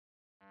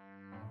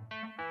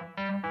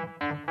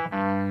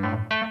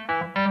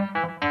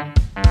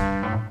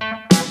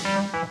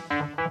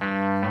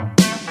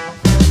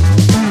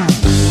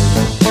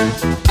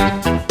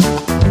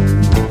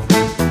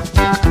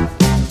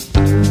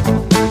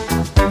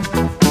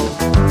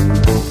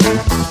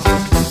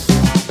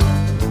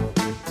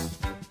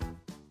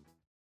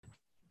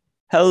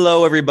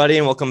Hello, everybody,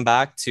 and welcome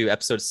back to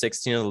episode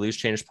 16 of the Loose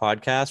Change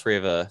podcast, where we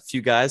have a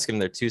few guys giving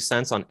their 2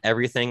 cents on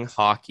everything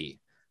hockey.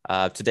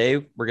 Today,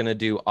 we're going to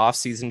do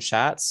off-season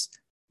chats.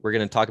 We're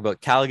going to talk about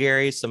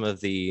Calgary, some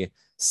of the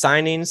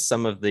signings,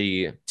 some of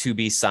the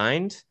to-be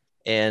signed.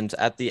 And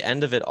at the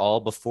end of it all,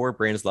 before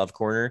Brain's Love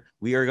Corner,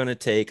 we are going to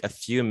take a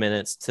few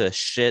minutes to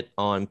shit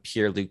on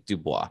Pierre-Luc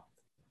Dubois.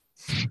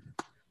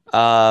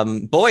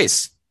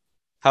 Boys,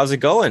 how's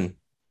it going?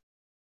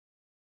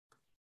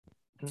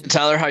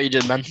 Tyler, how you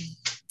doing, man?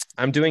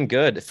 I'm doing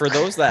good. For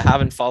those that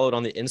haven't followed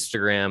on the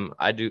Instagram,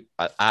 I do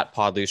at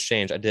Pod Loose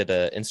Change. I did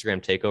an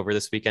Instagram takeover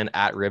this weekend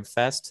at Rib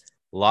Fest.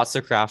 Lots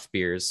of craft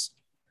beers,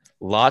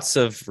 lots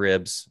of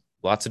ribs,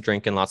 lots of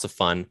drinking, lots of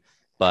fun.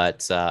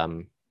 But I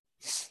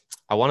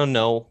want to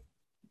know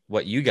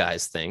what you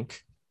guys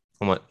think.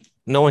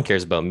 No one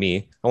cares about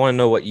me. I want to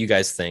know what you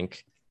guys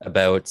think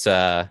about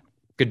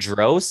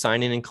Gaudreau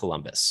signing in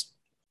Columbus.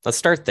 Let's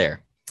start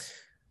there.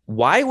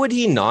 Why would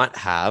he not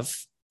have,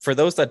 for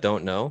those that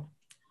don't know,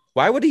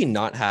 why would he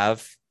not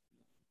have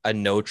a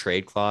no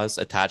trade clause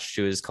attached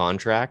to his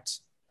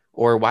contract?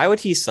 Or why would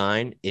he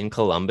sign in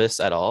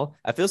Columbus at all?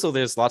 I feel so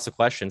there's lots of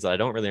questions that I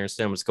don't really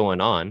understand what's going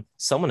on.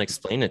 Someone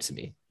explain it to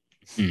me.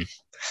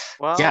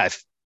 Well, Yeah.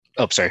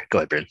 Sorry. Go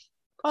ahead, Bryn.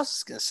 I was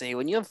just gonna say,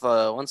 when you have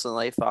a once in a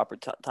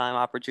lifetime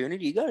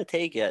opportunity, you got to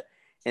take it.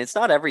 And it's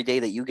not every day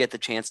that you get the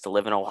chance to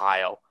live in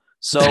Ohio.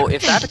 So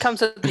if that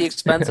comes at the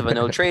expense of a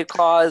no trade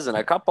clause and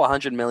a couple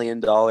 $100 million,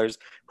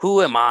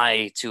 who am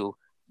I to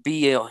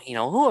be?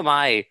 Who am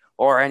I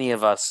or any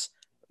of us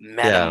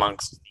men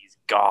amongst these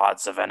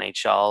gods of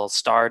NHL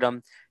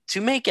stardom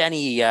to make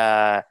any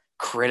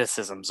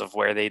criticisms of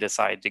where they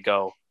decide to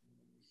go?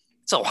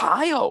 It's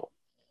Ohio.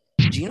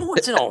 Do you know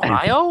what's in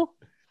Ohio?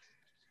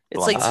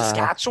 It's like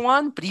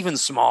Saskatchewan, but even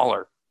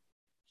smaller.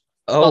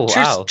 Oh, well,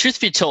 wow.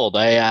 Truth be told,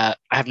 I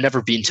have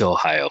never been to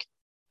Ohio,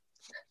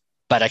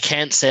 but I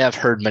can't say I've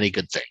heard many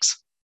good things.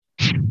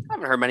 I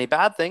haven't heard many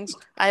bad things.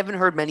 I haven't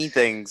heard many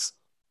things.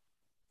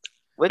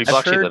 People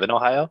actually live in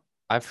Ohio?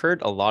 I've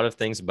heard a lot of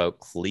things about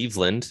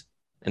Cleveland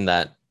and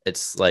that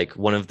it's like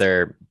one of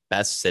their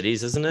best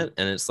cities, isn't it?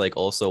 And it's like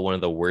also one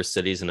of the worst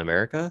cities in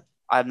America.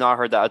 I've not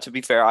heard that. To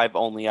be fair, I've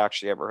only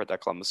actually ever heard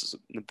that Columbus is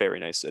a very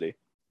nice city.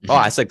 Oh,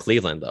 I said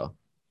Cleveland, though.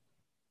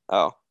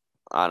 Oh,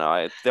 I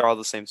know. They're all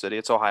the same city.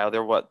 It's Ohio.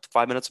 They're what,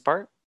 5 minutes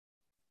apart?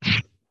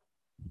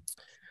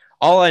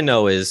 All I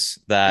know is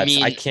that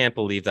I can't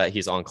believe that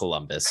he's on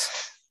Columbus.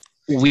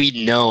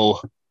 We know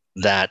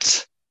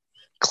that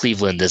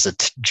Cleveland is a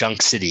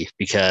junk city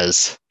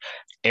because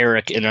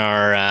Eric in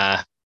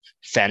our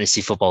fantasy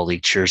football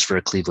league cheers for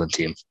a Cleveland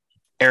team.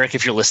 Eric,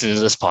 if you're listening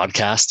to this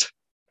podcast,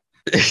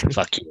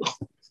 fuck you.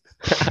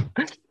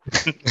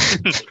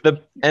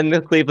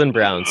 the Cleveland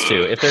Browns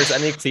too. If there's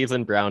any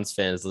Cleveland Browns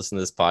fans listening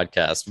to this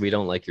podcast, we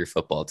don't like your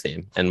football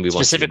team, and we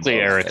specifically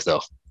want Eric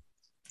though.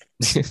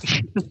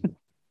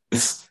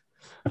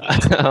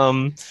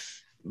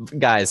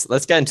 Guys,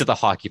 let's get into the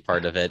hockey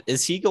part of it.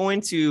 Is he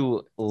going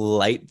to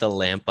light the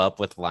lamp up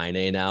with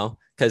Laine now?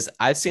 Because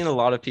I've seen a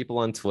lot of people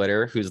on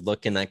Twitter who's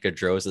looking at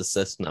Gaudreau's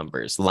assist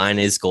numbers,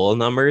 Laine's goal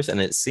numbers, and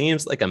it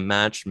seems like a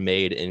match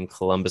made in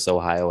Columbus,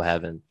 Ohio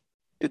heaven.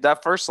 Dude,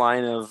 that first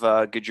line of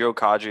Gaudreau,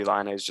 Kadri,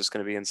 Laine is just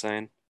going to be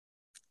insane.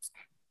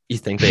 You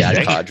think they add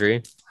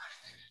Kadri?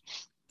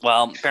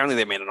 Well, apparently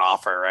they made an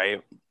offer,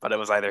 right? But it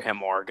was either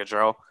him or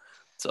Gaudreau.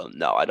 So,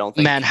 no, I don't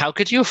think... Man, how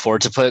could you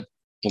afford to put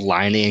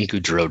Laine and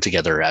Gaudreau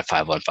together at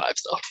 5-on-5,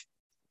 though?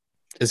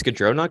 Is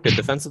Gaudreau not good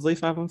defensively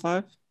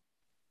 5-on-5?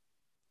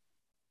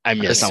 I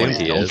mean, that's not what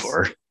he's known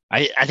for.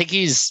 I think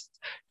it's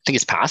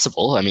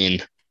passable. I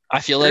mean,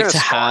 I feel like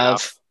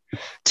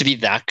to be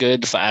that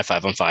good at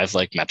 5-on-5,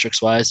 like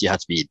metrics wise, you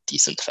have to be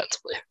decent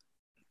defensively.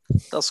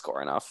 They'll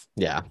score enough.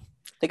 Yeah.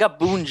 They got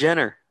Boone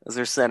Jenner as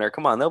their center.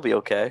 Come on, they'll be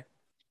okay.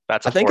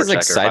 That's I think it's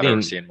exciting. I've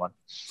never seen one.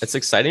 It's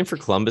exciting for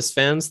Columbus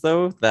fans,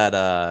 though,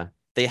 that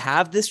they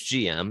have this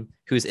GM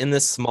who's in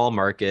this small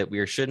market. We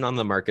are shitting on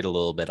the market a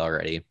little bit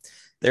already.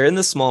 They're in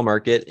the small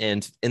market,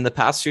 and in the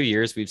past few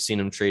years, we've seen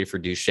them trade for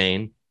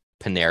Duchesne,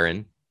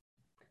 Panarin,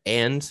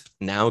 and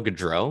now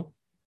Gaudreau.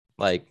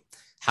 Like,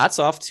 hats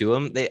off to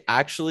them. They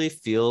actually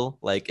feel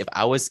like if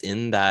I was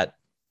in that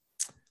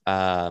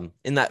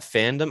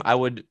fandom, I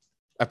would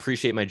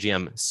appreciate my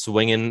GM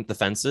swinging for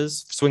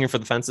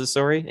the fences,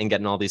 and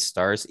getting all these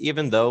stars,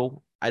 even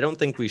though I don't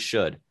think we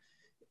should,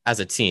 as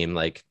a team,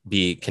 like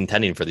be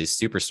contending for these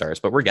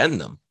superstars, but we're getting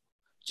them.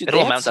 Dude,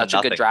 they have such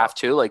a good draft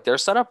too. Like they're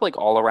set up like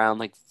all around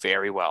like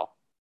very well.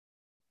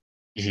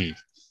 Mm-hmm.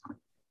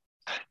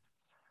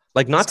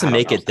 Like not to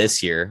make it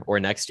this year or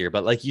next year,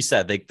 but like you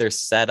said, they're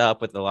set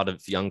up with a lot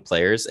of young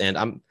players, and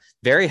I'm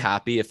very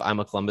happy if I'm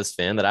a Columbus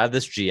fan that I have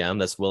this GM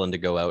that's willing to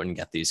go out and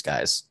get these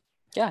guys.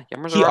 Yeah,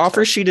 he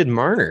offer sheeted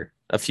Marner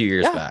a few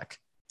years back.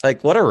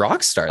 Like what a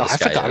rock star! I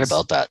forgot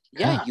about that.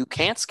 Yeah, you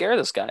can't scare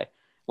this guy.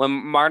 When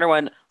Marner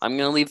went, I'm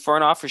going to leave for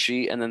an offer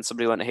sheet, and then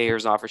somebody went, hey,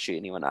 here's an offer sheet,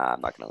 and he went,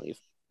 I'm not going to leave.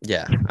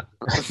 Yeah,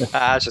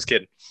 I was just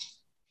kidding.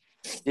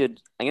 Dude,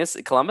 I guess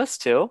Columbus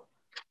too.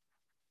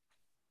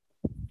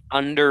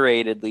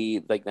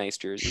 Underratedly like nice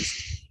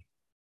jerseys.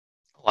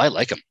 I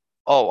like them.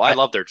 Oh, I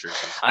love their jerseys.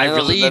 I know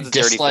really that's a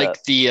dirty dislike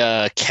fit.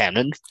 the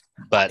cannon,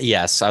 but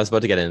Yes, I was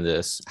about to get into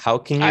this. How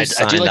can you I do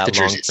sign like that the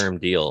jerseys. long-term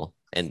deal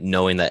and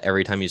knowing that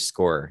every time you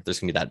score, there's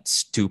gonna be that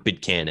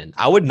stupid cannon?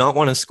 I would not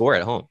want to score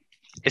at home.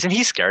 Isn't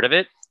he scared of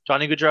it,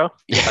 Johnny Gaudreau?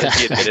 Yeah,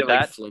 He admitted like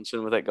that.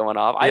 flinching with it going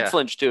off. I'd Yeah.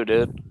 flinch too,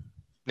 dude.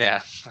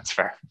 Yeah, that's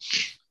fair.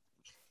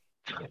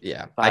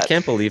 Yeah, I But-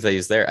 can't believe that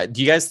he's there.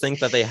 Do you guys think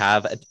that they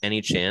have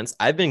any chance?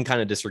 I've been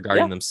kind of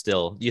disregarding them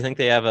still. Do you think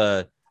they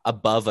have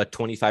above a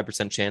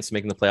 25% chance of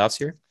making the playoffs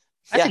here?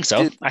 I Yeah, think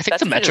so. dude, I think that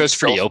the division Metro's is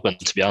pretty so- open,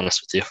 to be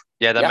honest with you.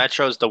 Yeah, the Yeah.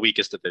 Metro's the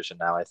weakest division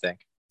now, I think.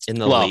 In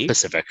the Well, league?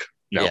 Pacific.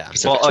 No, Yeah.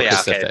 Pacific. Well, oh yeah,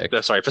 Pacific.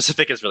 okay. Sorry,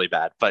 Pacific is really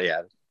bad, but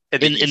yeah, in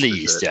the is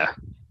East, good. yeah.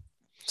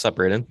 What's up,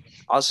 Braden?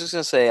 I was just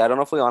gonna say, I don't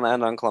know if we want to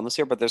end on Columbus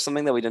here, but there's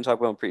something that we didn't talk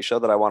about in pre-show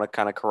that I want to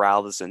kind of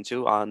corral this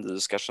into on the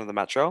discussion of the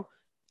Metro,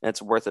 and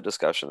it's worth a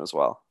discussion as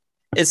well.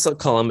 It's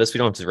Columbus. We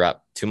don't have to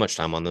wrap too much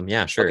time on them.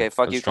 Yeah, sure. Okay,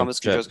 fuck Let's you, jump Columbus.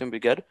 ship. Control's gonna be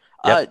good.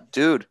 Yep.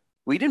 Dude,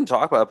 we didn't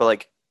talk about it, but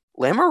like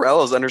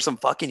Lamoriello's under some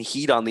fucking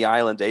heat on the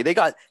island day. They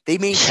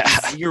made Yeah.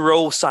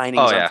 0 signings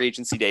Oh, on yeah. free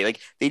agency day. Like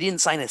they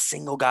didn't sign a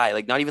single guy.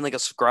 Like not even like a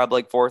scrub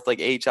like fourth like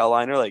AHL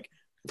liner. Like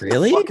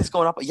Really? what the fuck is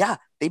going up? Yeah,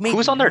 they made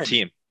Who's on their none.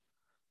 team?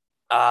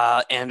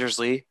 Anders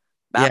Lee,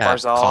 Matt Yeah,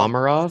 Barzal,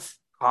 Komarov,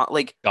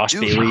 like Josh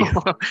dude, Bailey.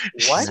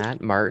 What?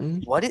 Matt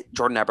Martin.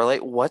 Jordan Eberle?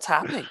 What's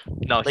happening?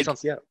 No, he's Like- on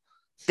Seattle.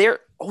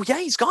 Oh yeah,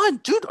 he's gone,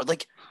 dude.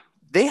 Like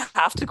they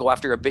have to go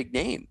after a big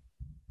name,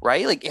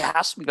 right? Like it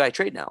has to be by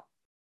trade now.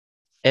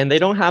 And they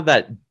don't have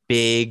that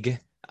big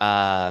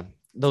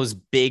those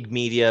big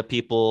media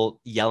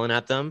people yelling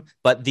at them,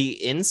 but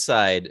the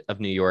inside of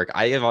New York,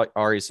 I have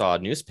already saw a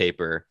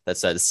newspaper that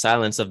said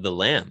 "Silence of the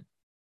Lamb."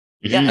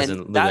 Yeah, As in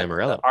and Lou that,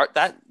 Lamoriello.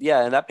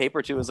 and that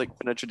paper too has like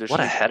been a tradition. What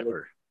a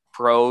header!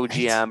 Pro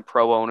GM,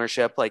 pro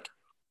ownership. Like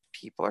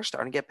people are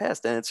starting to get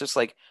pissed, and it's just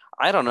like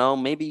I don't know.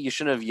 Maybe you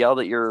shouldn't have yelled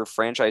at your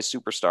franchise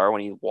superstar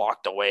when he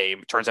walked away.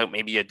 Turns out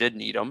maybe you did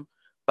need him,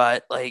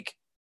 but like,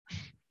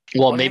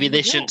 Well, What maybe did they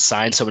he do? shouldn't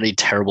sign so many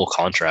terrible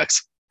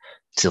contracts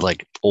to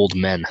like old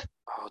men.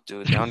 oh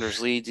dude, the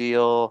Anders Lee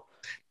deal.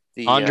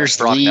 The Anders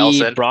Brock Lee,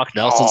 Nelson. Brock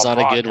Nelson's not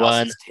Brock a good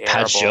one. Nelson's Pat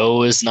terrible.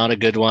 Joe is not a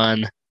good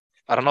one.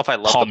 I don't know if I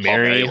love Paul the Paul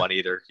Mary Mary. one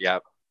either. Yeah,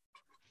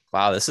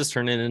 Wow, this is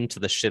turning into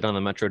the shit on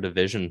the Metro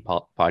Division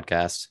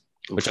podcast,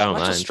 which I don't Not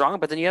just mind. strong,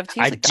 but then you have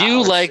teams. I like do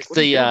Dallas. like What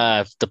are you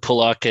doing? the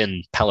Pullock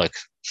and Pellick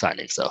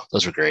signings though.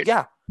 Those were great.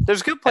 Yeah,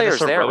 there's good And the players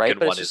there, Sorokin right?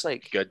 But one it's just is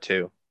like good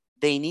too.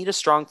 they need a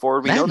strong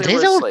forward. We Man, know they there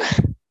was don't- like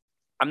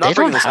I'm they not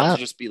bringing don't this up have- to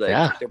just be like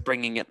yeah. they're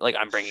bringing it like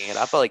I'm bringing it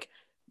up, but like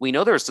we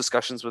know there was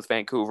discussions with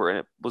Vancouver and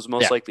it was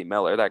most Yeah. likely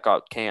Miller that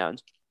got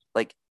canned.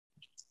 Like,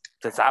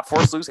 does that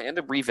force Loose Hand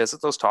to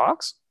revisit those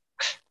talks?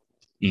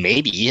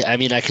 Maybe. I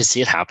mean, I could see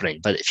it happening,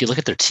 but if you look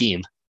at their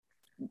team,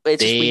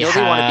 It's just, we They know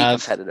they want to be have-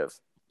 competitive.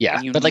 yeah,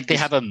 And you but like need they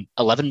to- have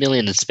 11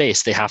 million in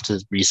space. They have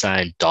to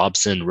re-sign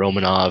Dobson,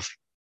 Romanov,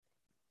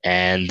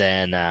 and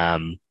then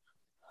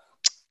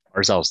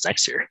Barzal's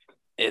next year.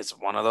 Is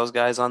one of those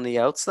guys on the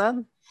outs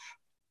then?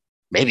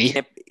 Maybe.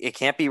 It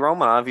can't be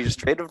Romanov. You just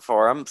traded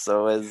for him.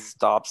 So is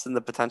Dobson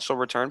the potential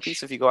return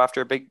piece if you go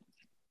after a big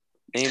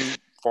name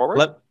forward?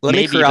 Let me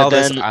Maybe, corral but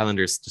this then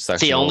Islanders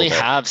discussion. They a only little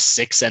bit. have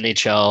 6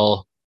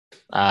 NHL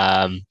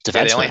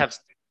defensemen.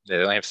 Yeah,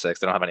 they only have 6.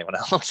 They don't have anyone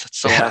else. It's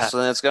so yeah, bad. so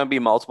then it's going to be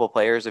multiple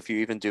players if you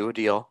even do a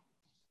deal.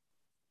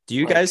 Do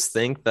you Like- guys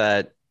think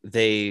that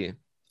they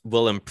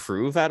will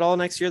improve at all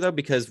next year, though?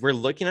 Because we're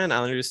looking at an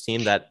Islanders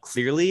team that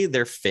clearly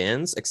their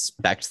fans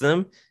expect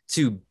them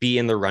to be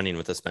in the running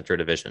with this Metro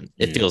division.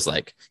 It feels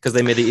like because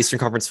they made the Eastern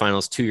Conference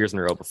Finals 2 years in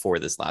a row before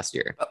this last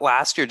year. But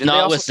last year, didn't Not they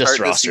also with this start this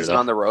roster, season though.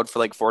 on the road for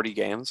like 40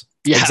 games?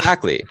 Yeah.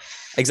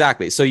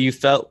 Exactly. So you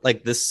felt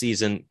like this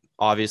season,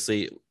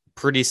 obviously,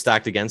 pretty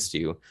stacked against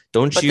you.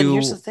 Don't But then you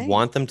here's the thing.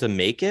 want them to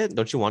make it?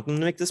 Don't you want them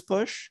to make this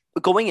push?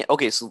 But going in,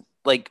 okay, so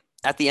like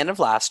at the end of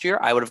last year,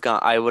 I would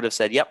have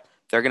said, yep,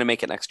 they're going to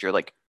make it next year.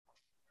 Like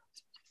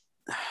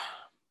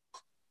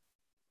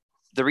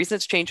the reason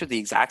it's changed with the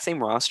exact same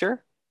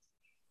roster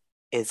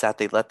is that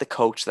they let the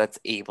coach that's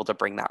able to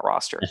bring that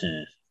roster.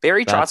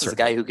 Barry That's Trotz is a right.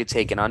 guy who could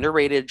take an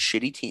underrated,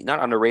 shitty team,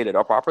 not underrated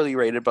or properly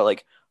rated, but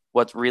like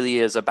what really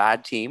is a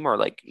bad team or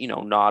like,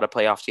 not a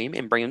playoff team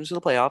and bring them to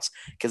the playoffs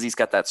because he's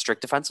got that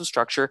strict defensive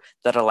structure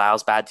that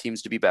allows bad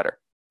teams to be better.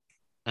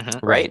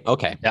 Right.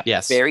 Okay. Yeah.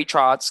 Yes. Barry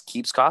Trotz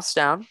keeps costs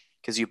down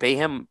because you pay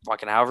him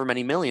fucking however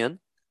many million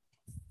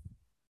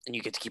and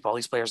you get to keep all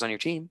these players on your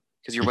team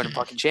because you're winning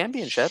fucking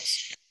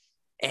championships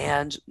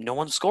and no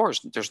one scores.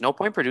 There's no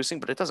point producing,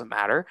 but it doesn't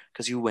matter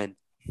because you win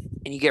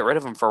and you get rid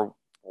of them for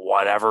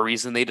whatever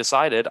reason they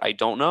decided. I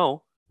don't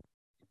know.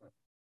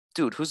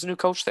 Dude, who's the new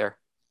coach there?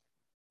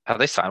 Have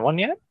they signed one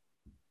yet?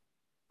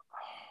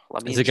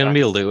 Let me Is it going to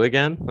check. be Lou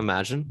again?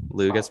 Imagine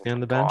Lou gets Oh behind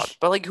my the bench. God.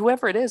 But like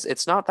whoever it is,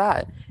 it's not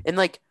that. And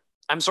like,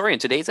 I'm sorry, in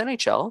today's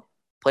NHL,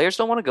 players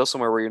don't want to go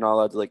somewhere where you're not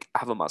allowed to like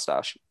have a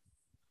mustache.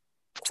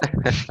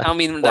 I don't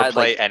mean Or that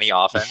play like, any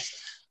offense?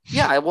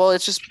 yeah, well,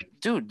 it's just,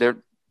 dude, the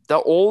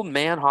old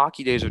man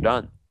hockey days are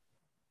done.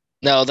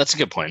 No, that's a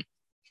good point.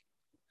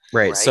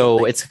 Right. Right? So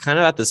Like- it's kind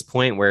of at this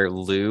point where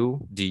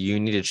Lou, do you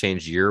need to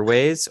change your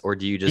ways or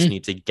do you just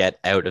need to get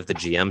out of the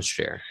GM's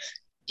chair?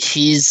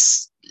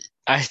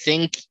 I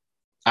think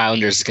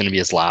Islanders is going to be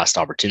his last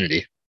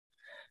opportunity.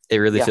 It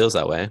really Yeah. feels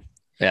that way.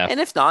 Yeah. And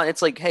if not,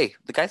 it's like, hey,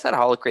 the guy's had a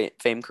Hall of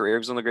Fame career.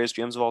 He's one of the greatest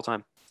GMs of all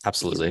time.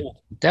 Absolutely. He's old.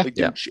 Yeah. Like,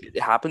 dude,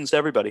 it happens to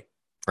everybody.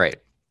 Right.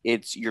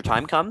 It's your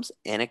time comes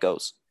and it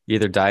goes. You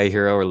either die a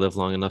hero or live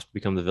long enough to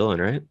become the villain,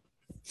 right?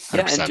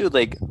 Yeah, 100%. and dude,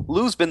 like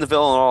Lou's been the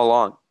villain all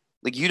along.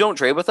 Like you don't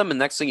trade with him, and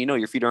next thing you know,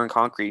 your feet are in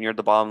concrete and you're at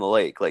the bottom of the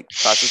lake. Like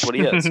that's just what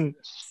he is.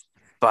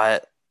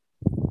 But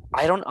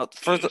I don't know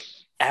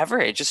ever.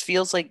 It just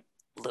feels like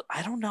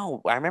I don't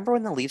know. I remember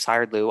when the Leafs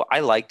hired Lou,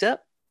 I liked it,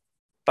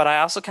 but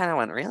I also kind of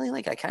went, really?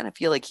 Like I kind of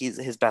feel like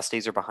his best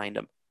days are behind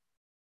him.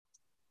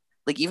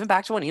 Like even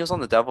back to when he was on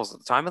the Devils at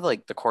the time of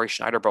like the Corey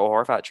Schneider Bo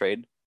Horvat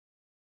trade,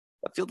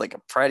 that feels like a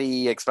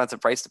pretty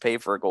expensive price to pay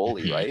for a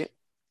goalie, right?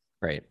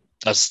 Right.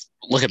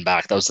 Looking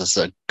back, that was just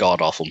a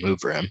god awful move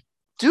for him.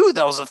 Dude,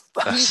 that was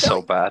That's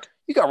so bad.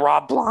 You got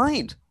robbed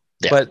blind.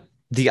 Yeah. But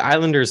the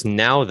Islanders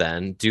now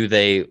then,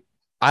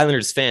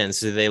 Islanders fans,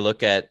 do they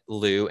look at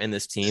Lou and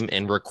this team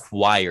and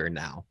require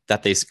now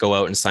that they go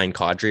out and sign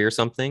Kadri or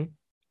something?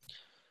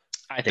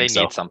 I They think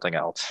so. need something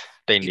else.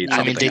 They need I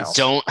something mean, they else.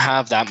 don't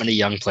have that many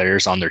young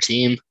players on their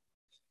team.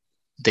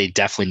 They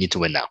definitely need to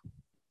win now.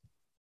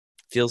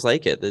 Feels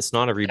like it. It's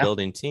not a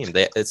rebuilding team.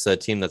 It's a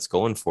team that's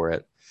going for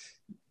it.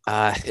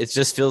 It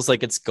just feels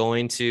like it's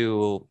going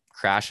to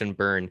crash and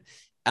burn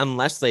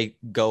unless they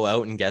go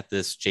out and get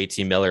this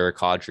JT Miller or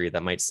Kadri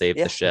that might save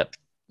the ship.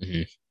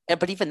 Mm-hmm. Yeah,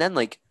 but even then,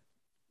 like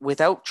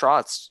without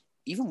Trotz,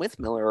 even with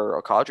Miller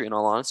or Kadri, in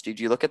all honesty,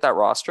 do you look at that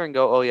roster and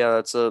go, "Oh yeah,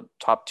 that's a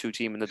top 2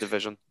 team in the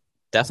division"?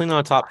 Definitely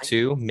not a top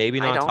 2, maybe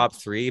I not a don't. top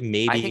 3, I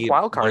maybe think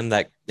wild card. one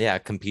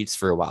that competes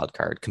for a wild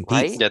card.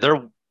 Right? Yeah,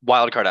 they're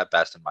wild card at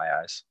best in my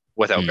eyes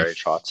without Barry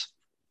Trotz.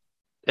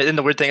 And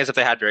the weird thing is, if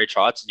they had Barry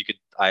Trotz,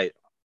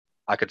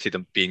 I could see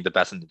them being the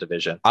best in the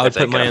division. I would if they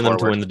put get money a on them to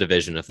forward. win the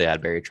division if they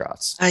had Barry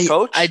Trotz.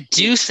 Coach, I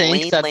do it's think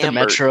Lane that the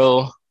Lambert.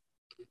 Metro.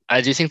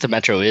 I do think the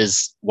Metro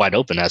is wide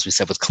open, as we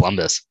said with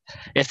Columbus.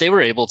 If they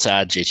were able to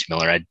add JT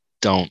Miller, I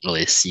don't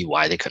really see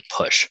why they couldn't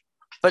push.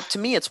 But to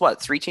me, it's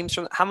what 3 teams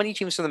from. How many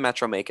teams from the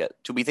Metro make it?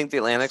 Do we think the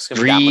Atlantic's going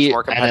to be that much 3, more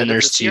and competitive then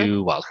there's this year?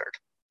 2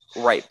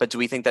 wildcard. Right, but do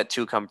we think that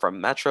 2 come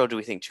from Metro? Do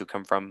we think 2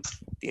 come from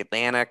the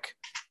Atlantic?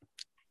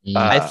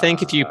 I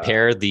think if you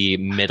pair the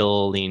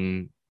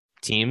middling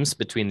teams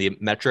between the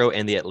Metro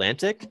and the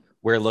Atlantic,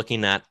 we're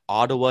looking at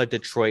Ottawa,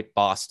 Detroit,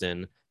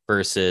 Boston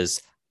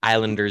versus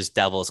Islanders,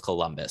 Devils,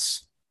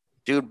 Columbus.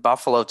 Dude,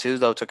 Buffalo too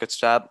though took its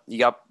step. You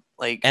got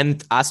like,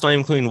 And that's not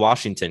including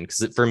Washington,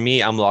 because for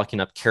me, I'm locking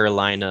up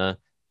Carolina,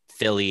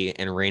 Philly,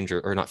 and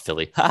Rangers, or not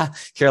Philly,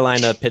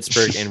 Carolina,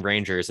 Pittsburgh, and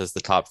Rangers as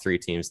the top 3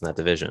 teams in that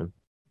division.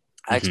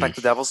 I expect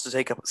the Devils to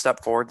take a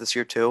step forward this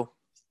year too.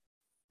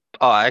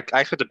 Oh, I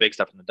expect a big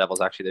step from the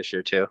Devils actually this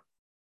year too.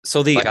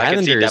 So the Like I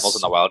can see Islanders, Devils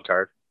in the wild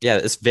card. yeah,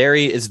 it's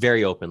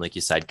very open, like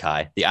you said,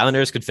 Kai. The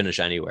Islanders could finish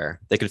anywhere.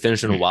 They could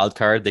finish in a wild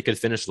card. They could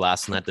finish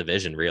last in that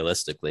division,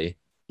 realistically.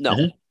 No,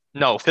 Mhm.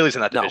 No, Philly's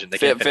in that no, division. They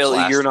can't finish Philly.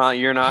 last.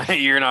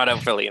 You're not out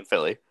Philly and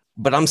Philly.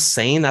 But I'm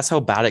saying that's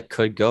how bad it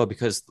could go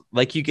because,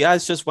 like you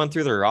guys just went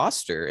through the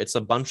roster, it's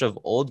a bunch of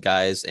old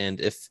guys, and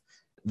if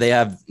they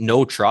have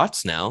no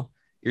trots now,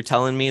 you're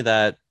telling me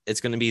that it's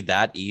going to be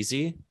that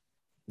easy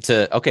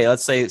to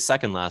let's say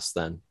second last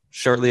then,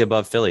 shortly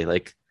above Philly.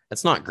 Like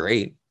that's not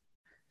great.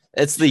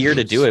 It's the year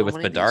to do it So with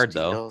many of these Bedard,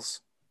 though.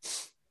 deals.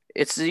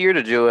 It's the year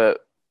to do it,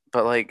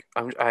 but like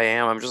I'm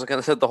just looking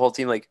at the whole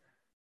team. Like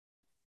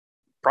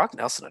Brock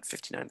Nelson had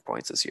 59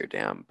 points this year,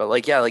 damn. But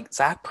like like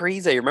Zach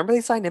Parise, remember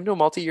they signed him to a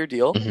multi-year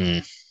deal?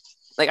 Mhm.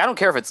 Like I don't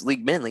care if it's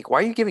league min. Like why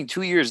are you giving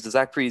 2 years to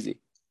Zach Parise?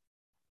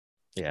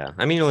 Yeah,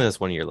 I mean, he only has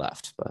 1 year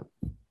left, but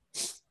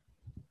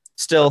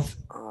still,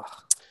 Ugh.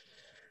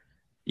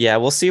 yeah,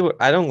 we'll see.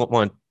 I don't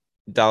want to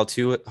dial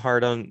too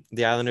hard on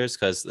the Islanders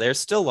because there's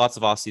still lots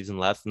of offseason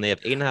left, and they have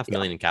 $8.5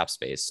 million in cap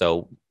space,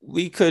 so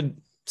we could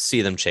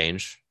see them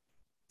change.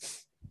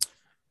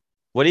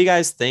 What do you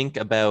guys think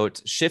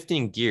about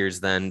shifting gears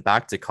then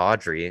back to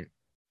Kadri?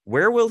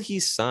 Where will he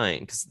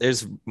sign? Because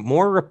there's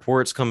more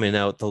reports coming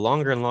out the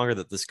longer and longer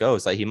that this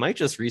goes. Like he might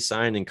just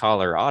re-sign in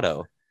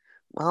Colorado.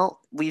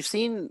 Well, we've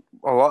seen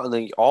a lot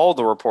of all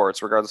the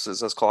reports, regardless if it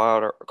says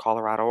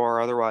Colorado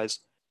or otherwise,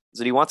 is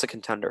that he wants a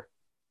contender.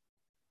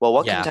 Well,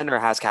 what contender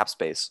has cap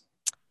space?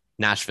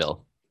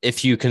 Nashville,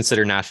 if you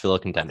consider Nashville a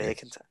contender. They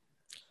contend.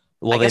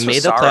 Well, I they guess made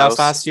with the playoffs Saros-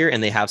 last year,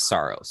 and they have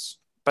Saros.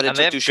 But it And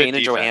they took have Duchesne good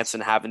and defense.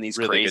 Johansson having these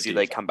Really good crazy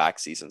defense. comeback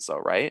seasons, though,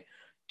 right?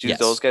 Do Yes.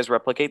 those guys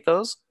replicate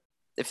those?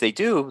 If they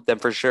do, then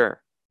for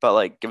sure. But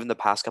like, given the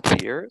past couple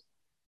of years,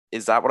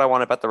 is that what I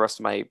want to bet the rest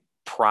of my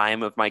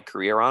prime of my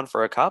career on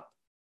for a cup?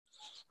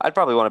 I'd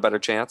probably want a better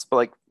chance, but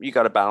like, you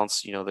got to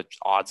balance, the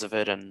odds of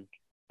it and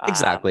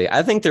Exactly.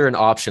 I think they're an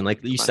option.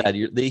 Like you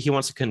money. said, he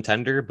wants a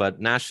contender, but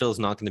Nashville is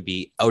not going to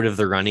be out of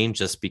the running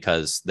just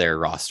because they're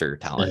roster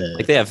talent.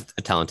 Like they have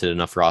a talented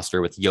enough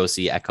roster with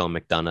Yossi, Echo,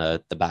 McDonough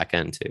at the back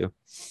end too.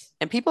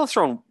 And people have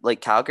thrown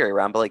like Calgary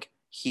around, but like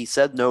he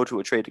said no to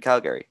a trade to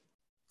Calgary.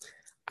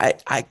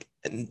 I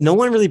no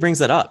one really brings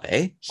that up,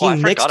 eh? He I nixed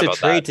forgot a about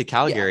trade that. to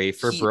Calgary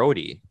for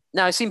Brody.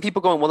 Now I've seen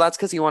people going, well, that's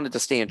because he wanted to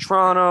stay in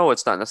Toronto.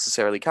 It's not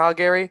necessarily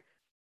Calgary.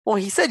 Well,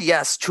 he said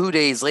yes 2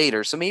 days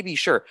later, so maybe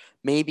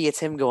maybe it's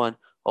him going,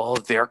 oh,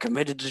 they're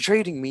committed to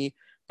trading me,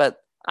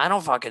 but I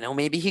don't fucking know.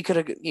 Maybe he could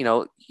have,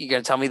 you're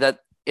gonna tell me that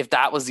if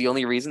that was the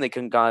only reason they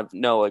couldn't go,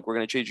 no, like we're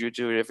gonna trade you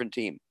to a different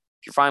team.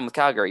 If you're fine with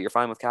Calgary, you're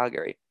fine with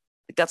Calgary.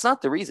 Like that's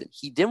not the reason.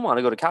 He didn't want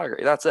to go to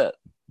Calgary. That's it.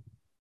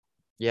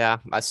 Yeah.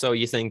 So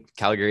you think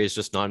Calgary is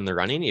just not in the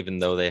running, even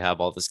though they have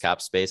all this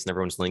cap space and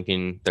everyone's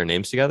linking their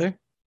names together?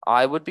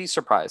 I would be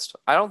surprised.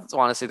 I don't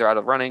want to say they're out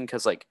of running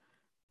because like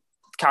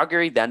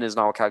Calgary then is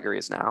not what Calgary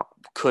is now.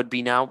 Could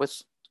be now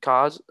with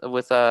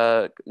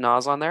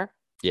Nas on there.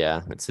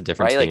 Yeah, it's a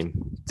different Right? team.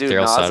 Like, dude,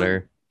 Daryl Nas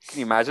Sutter. can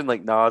you imagine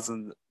like Nas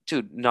and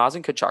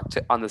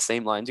Kachuk on the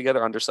same line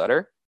together under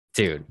Sutter?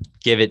 Dude,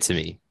 give it to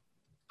me.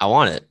 I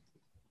want it.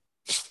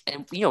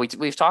 And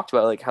we've talked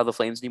about like how the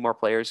Flames need more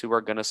players who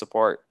are going to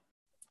support.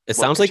 It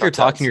sounds like Kachuk you're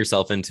talking does.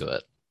 yourself into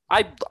it.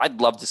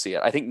 I'd love to see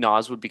it. I think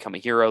Nas would become a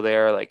hero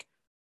there. Like,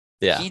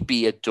 Yeah. he'd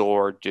be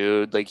adored,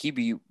 dude. Like, he'd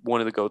be one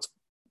of the GOATs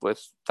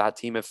with that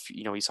team if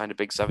he signed a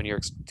big 7-year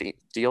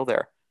deal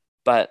there.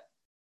 But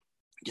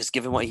just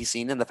given what he's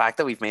seen and the fact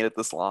that we've made it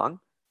this long,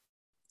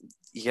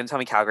 you can tell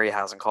me Calgary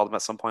hasn't called him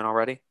at some point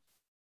already.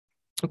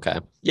 Okay.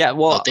 Yeah.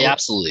 Well, they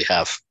absolutely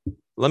have.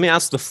 Let me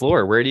ask the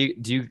floor. Where do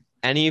you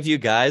any of you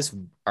guys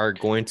are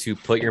going to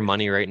put your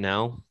money right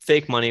now?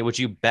 Fake money. Would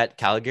you bet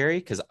Calgary?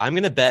 Because I'm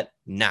going to bet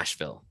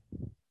Nashville.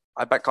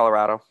 I bet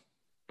Colorado.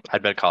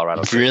 I'd bet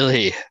Colorado.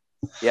 Really?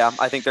 Yeah,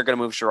 I think they're going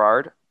to move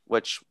Girard,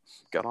 which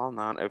get on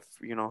that if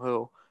you know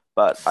who.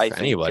 But I think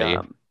anybody.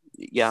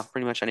 Yeah,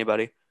 pretty much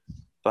anybody.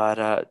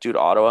 But dude,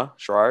 Ottawa,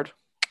 Girard,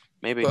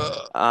 maybe.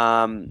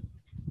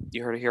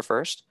 You heard it here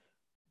first.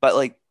 But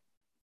like,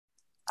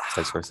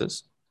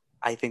 sources.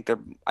 I think they're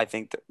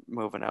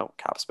moving out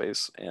cap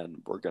space,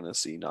 and we're gonna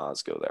see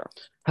Nas go there.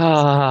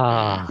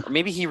 Ah, or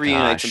maybe he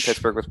reunites in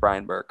Pittsburgh with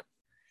Brian Burke.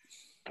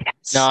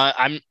 No,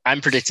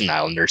 I'm predicting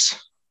Islanders.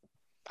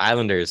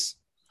 Islanders.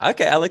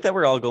 Okay, I like that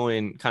we're all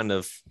going kind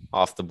of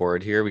off the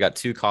board here. We got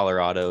 2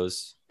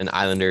 Colorados, an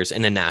Islanders,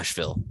 and a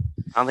Nashville.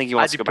 I don't think he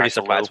wants I'd to be go pretty back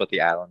to surprised Lou. with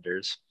the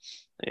Islanders.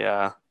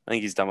 Yeah, I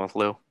think he's done with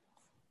Lou.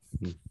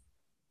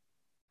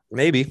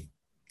 Maybe.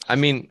 I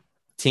mean,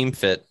 team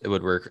fit, it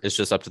would work. It's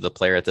just up to the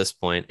player at this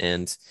point.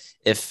 And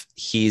if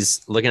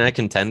he's looking at a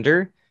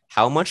contender,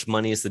 how much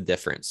money is the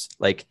difference?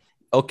 Like,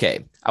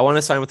 okay, I want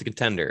to sign with a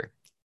contender.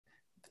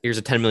 Here's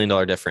a $10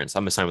 million difference.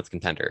 I'm going to sign with a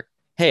contender.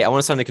 Hey, I want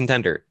to sign a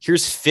contender.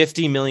 Here's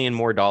 $50 million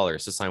more to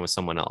sign with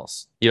someone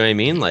else. You know what I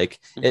mean? Like,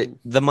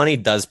 the money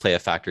does play a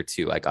factor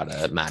too. I got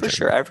to imagine. For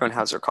sure. Everyone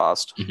has their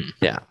cost. Mm-hmm.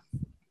 Yeah.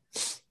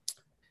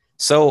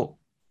 So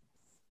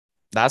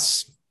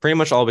that's pretty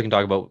much all we can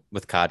talk about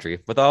with Kadri.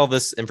 With all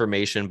this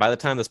information, by the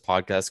time this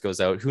podcast goes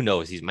out, who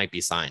knows? He might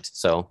be signed.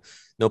 So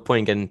no point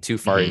in getting too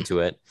far into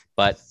it.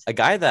 But a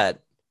guy that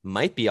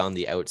might be on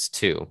the outs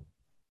too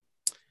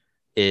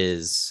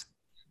is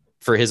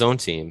for his own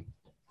team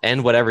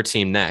and whatever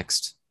team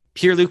next,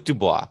 Pierre-Luc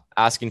Dubois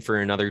asking for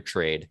another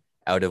trade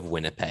out of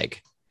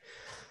Winnipeg.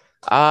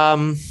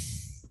 I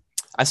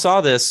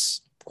saw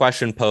this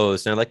question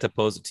posed, and I'd like to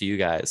pose it to you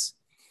guys.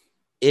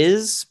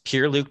 Is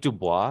Pierre-Luc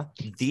Dubois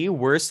the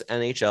worst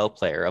NHL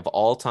player of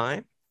all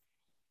time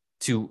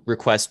to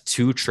request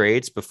 2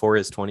 trades before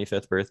his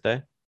 25th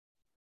birthday?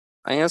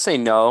 I'm going to say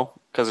no,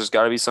 because there's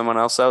got to be someone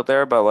else out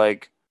there, but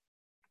like,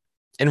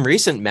 in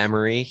recent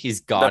memory,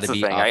 he's got to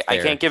be up there. I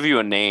can't give you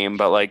a name,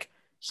 but like,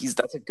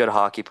 that's a good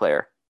hockey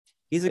player.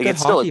 He's a like, good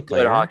it's still hockey a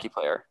player. Good hockey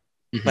player.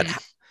 But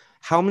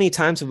how many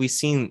times have we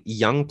seen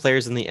young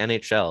players in the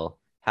NHL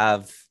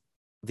have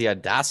the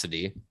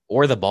audacity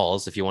or the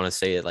balls, if you want to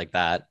say it like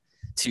that,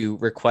 to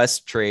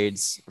request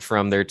trades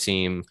from their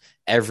team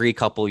every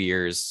couple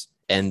years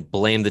and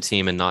blame the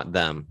team and not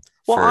them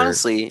for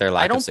honestly, their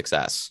lack of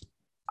success?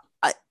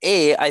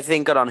 I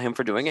think good on him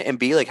for doing it. And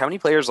B, like, how many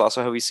players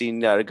also have we seen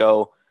that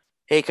go,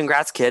 hey,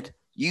 congrats, kid.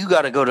 You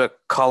got to go to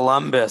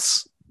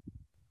Columbus.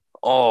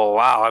 Oh,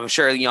 wow. I'm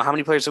sure, how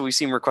many players have we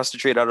seen request a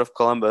trade out of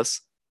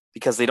Columbus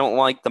because they don't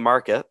like the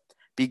market,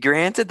 be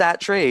granted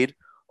that trade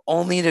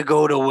only to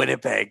go to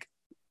Winnipeg?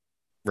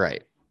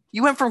 Right.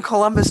 You went from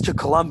Columbus to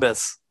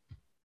Columbus.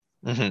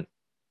 Yeah.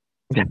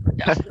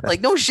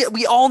 Like, no shit.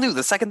 We all knew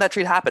the second that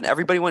trade happened,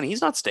 everybody went,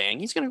 he's not staying.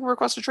 He's going to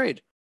request a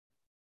trade.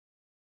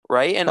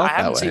 Right? And I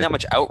haven't seen that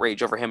much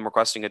outrage over him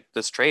requesting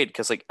this trade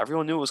because, like,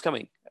 everyone knew it was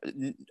coming.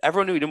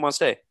 Everyone knew he didn't want to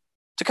stay.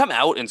 To come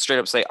out and straight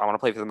up say, I want to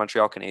play for the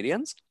Montreal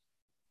Canadiens.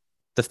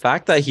 The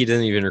fact that he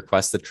didn't even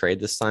request the trade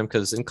this time,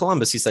 because in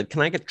Columbus, he said,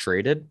 can I get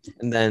traded?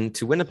 And then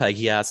to Winnipeg,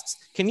 he asks,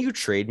 can you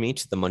trade me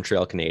to the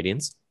Montreal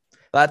Canadiens?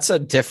 That's a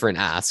different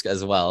ask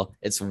as well.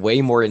 It's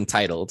way more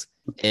entitled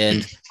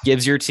and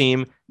gives your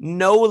team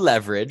no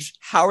leverage.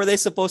 How are they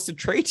supposed to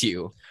trade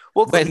you?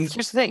 Well, here's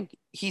the thing.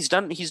 He's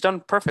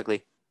done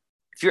perfectly.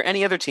 If you're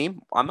any other team,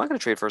 I'm not going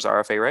to trade for his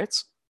RFA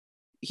rights.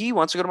 He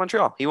wants to go to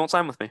Montreal. He won't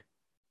sign with me.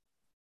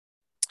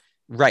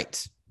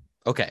 Right.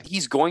 Okay.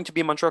 He's going to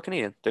be a Montreal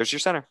Canadian. There's your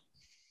center.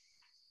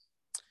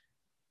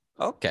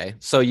 Okay.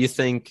 So you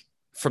think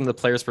from the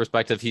player's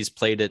perspective, he's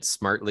played it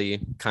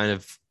smartly, kind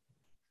of.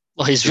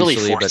 Well, he's really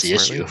Usually, forced but the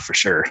smartly. issue for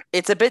sure.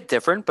 It's a bit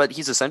different, but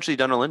he's essentially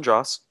done a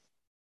Lindros.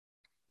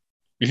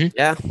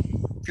 Yeah.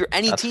 If you're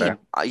any That's team, fair.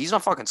 he's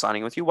not fucking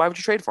signing with you. Why would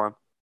you trade for him?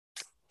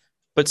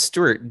 But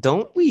Stuart,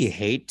 don't we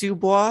hate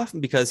Dubois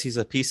because he's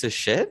a piece of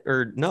shit?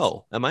 Or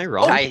no? Am I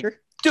wrong? I here?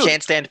 Dude.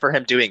 can't stand for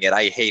him doing it.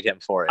 I hate him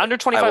for it. Under I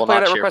 25 will player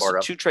not that cheer for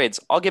requested him. 2 trades.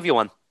 I'll give you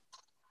one.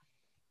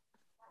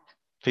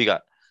 Who you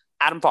got?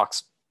 Adam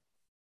Fox.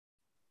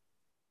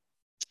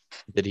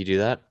 Did he do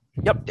that?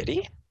 Yep. Did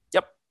he?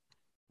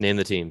 Name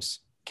the teams.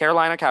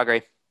 Carolina,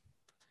 Calgary.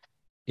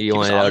 He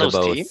was wanted on out of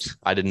those both. teams?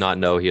 I did not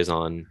know he was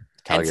on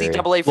Calgary.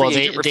 NCAA free Well,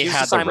 agent they refused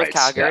had to sign the with rights,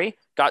 Calgary,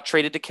 got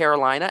traded to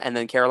Carolina, and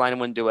then Carolina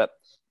wouldn't do it.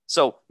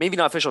 So maybe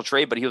not official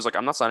trade, but he was like,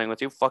 I'm not signing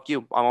with you. Fuck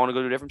you. I want to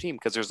go to a different team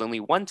because there's only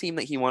one team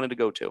that he wanted to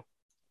go to.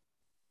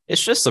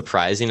 It's just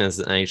surprising as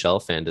an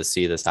NHL fan to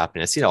see this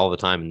happening. I see it all the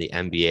time in the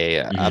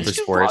NBA, other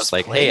Dubois sports.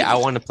 Like, hey, I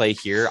played. want to play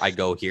here. I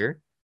go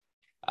here.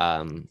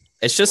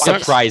 It's just Well,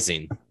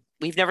 surprising.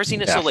 We've never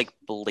seen it Yeah. so like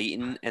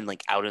blatant and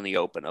like out in the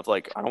open of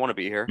like, I don't want to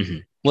be here.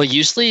 Well,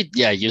 usually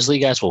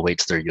guys will wait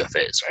till their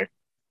UFAs, right?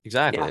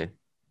 Exactly.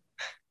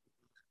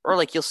 Or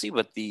like you'll see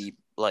with the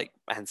like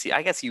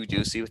I guess you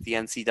do see with the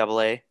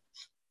NCAA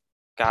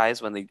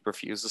guys when they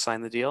refuse to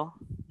sign the deal.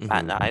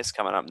 Matt Mhm. Nyes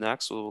coming up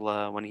next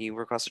will when he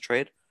requests a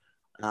trade.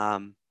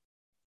 But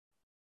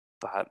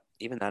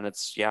even then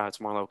it's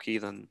more low key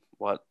than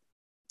what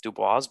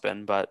Dubois has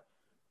been. But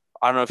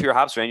I don't know, if you're a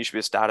Habs fan, you should be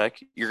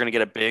ecstatic. You're gonna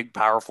get a big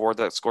power forward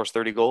that scores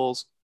 30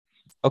 goals.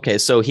 Okay,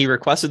 so he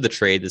requested the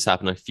trade. This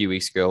happened a few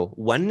weeks ago.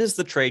 When is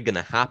the trade going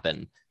to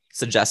happen?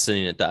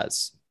 Suggesting it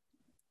does.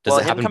 Does Well,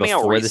 it him happen coming out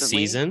before the recently-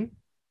 season?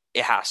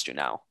 It has to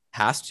now.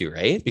 Has to,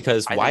 right?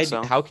 Because I why? think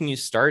so. How can you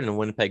start in a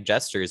Winnipeg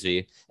Jets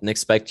jersey and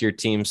expect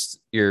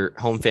your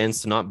home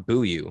fans to not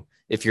boo you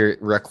if you're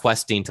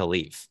requesting to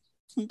leave?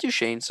 Didn't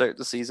Duchesne start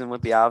the season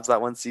with the Avs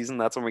that one season?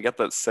 That's when we got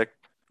that sick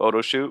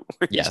photo shoot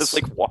where he Yes. just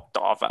like walked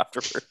off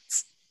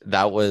afterwards.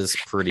 That was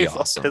pretty He's all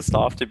awesome. pissed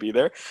off to be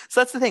there.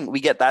 So that's the thing. We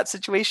get that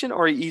situation,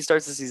 or he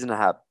starts the season a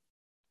Hab.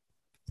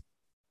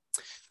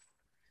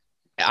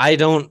 I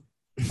don't.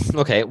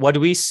 Okay, what do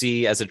we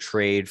see as a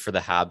trade for the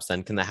Habs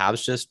then? Can the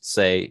Habs just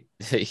say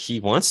he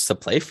wants to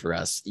play for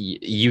us?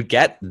 You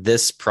get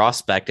this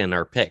prospect in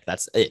our pick.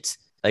 That's it.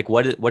 Like,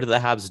 what do the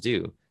Habs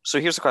do? So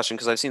here's the question,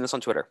 because I've seen this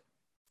on Twitter.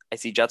 I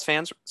see Jets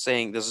fans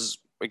saying this is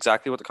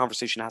exactly what the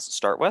conversation has to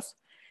start with,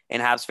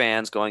 and Habs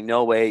fans going,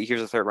 "No way!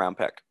 Here's a 3rd round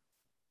pick."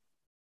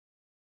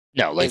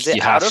 No, like Is it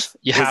you have is to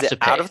it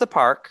pay. out of the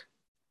park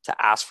to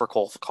ask for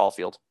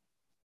Caulfield?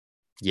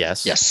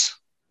 Yes. Yes.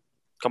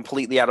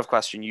 Completely out of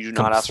question. You do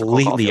not ask for Cole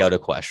Completely Caulfield. out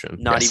of question.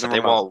 Not Yes. even They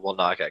remote. will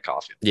not get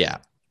coffee. Yeah.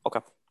 Okay.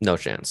 No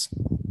chance.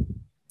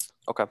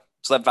 Okay.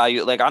 So that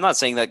value, like, I'm not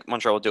saying that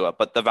Montreal will do it,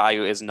 but the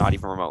value is not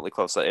even remotely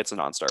close. It's a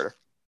non-starter.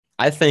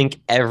 I think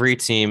every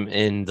team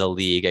in the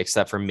league,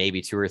 except for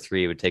maybe 2 or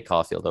 3, would take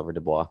Caulfield over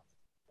Dubois.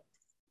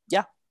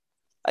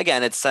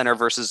 Again, it's center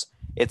versus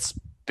it's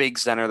big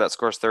center that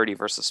scores 30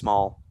 versus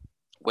small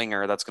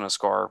winger that's going to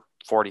score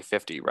 40,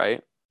 50,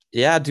 right?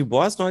 Yeah,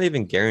 Dubois is not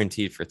even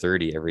guaranteed for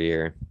 30 every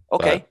year.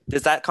 Okay.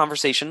 Does that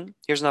conversation?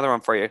 Here's another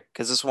one for you,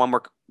 because this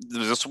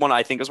one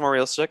I think is more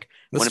realistic.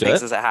 Let's do Winnipeg it.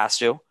 says it has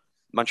to.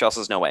 Montreal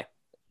says no way.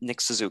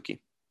 Nick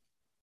Suzuki.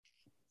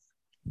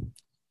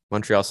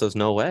 Montreal says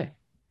no way.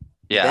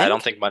 Yeah, Think? I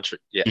don't think Montreal.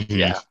 Yeah, Mhm.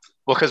 yeah.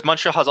 Well, because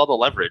Montreal has all the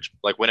leverage.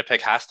 Like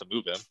Winnipeg has to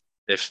move him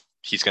if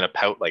he's going to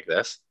pout like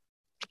this.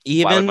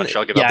 Why would Even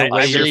Montreal give Yeah, up the I way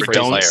last year you're really for his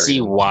don't player?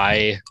 see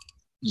why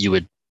you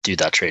would do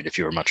that trade if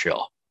you were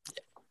Montreal.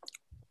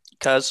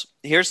 Because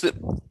here's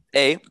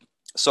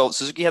so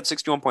Suzuki had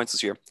 61 points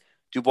this year.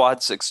 Dubois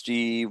had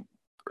 60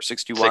 or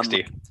 61.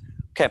 60.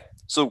 Okay,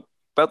 so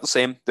about the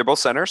same. They're both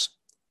centers.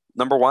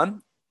 Number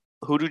one,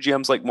 who do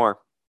GMs like more?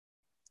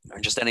 Or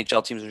just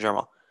NHL teams in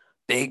general?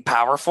 Big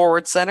power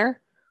forward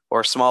center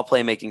or small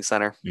playmaking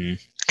center?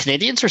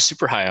 Canadians are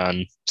super high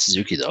on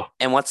Suzuki, though.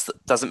 And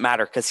doesn't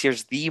matter, because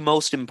here's the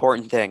most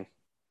important thing.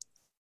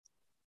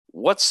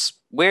 What's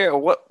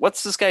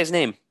this guy's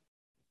name?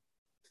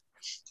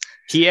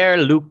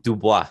 Pierre-Luc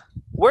Dubois,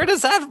 Where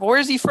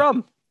is he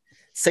from?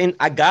 Saint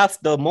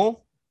Agathe de Mont,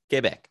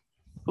 Quebec.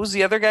 Who's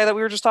the other guy that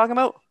we were just talking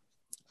about?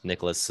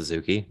 Nicholas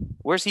Suzuki.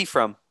 Where's he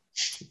from?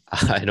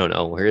 I don't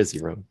know. Where is he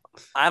from?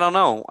 I don't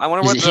know. I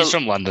wonder what He's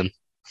from London.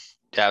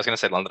 Yeah, I was going to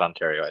say London,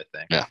 Ontario, I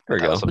think. Yeah. There we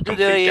That go. was a What do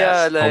complete the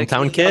guess.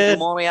 Hometown kid.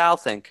 Montreal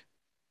think?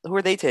 Who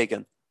are they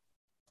taking?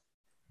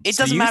 It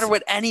So doesn't you matter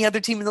what any other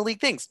team in the league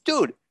thinks.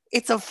 Dude,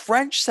 it's a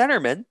French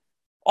centerman.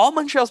 All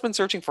Montreal's been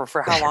searching for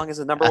how long is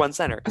the number one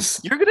center?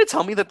 You're going to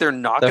tell me that they're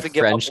not The going to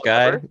give French up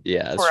guy. whatever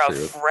Yeah, for that's a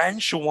true.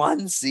 French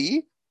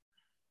 1C?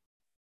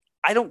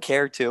 I don't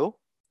care to.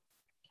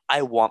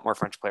 I want more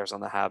French players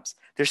on the Habs.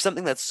 There's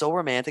something that's so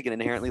romantic and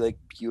inherently like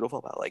beautiful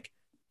about like,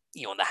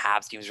 you know, in the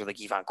Habs teams are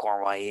like Yvan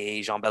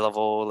Cournoyer, Jean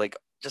Beliveau, like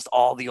just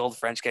all the old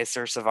French guys,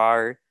 Serge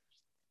Savard,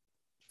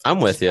 I'm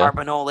with you.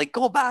 Carbonneau. Like,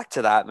 go back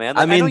to that, man.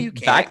 I Like, know mean, you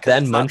can't, back 'cause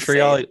then, it's not the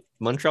same.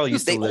 Montreal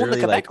used they to own the literally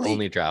Quebec like League.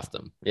 only draft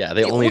them. Yeah,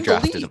 they They only own the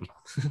drafted league. him.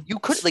 You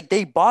could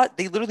they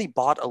literally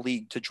bought a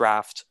league to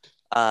draft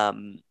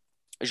Jean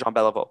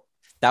Beliveau.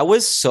 That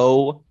was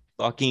so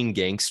fucking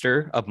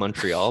gangster of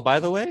Montreal, by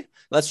the way.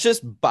 Let's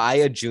just buy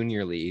a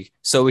junior league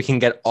so we can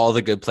get all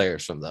the good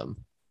players from them.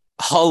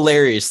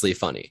 Hilariously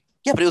funny.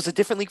 Yeah, but it was a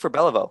different league for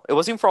Beliveau. It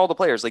wasn't even for all the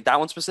players. Like that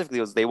one specifically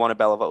was they wanted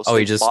Beliveau. So Oh,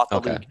 they he just bought the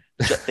okay.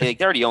 league.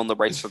 They already owned the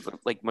rights for the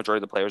majority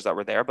of the players that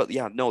were there. But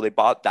yeah, no, they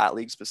bought that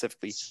league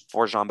specifically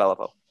for Jean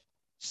Beliveau.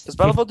 Because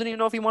Beliveau didn't even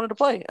know if he wanted to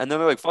play. And then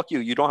they're like, fuck you,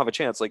 you don't have a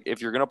chance. Like,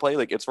 if you're going to play,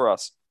 like, it's for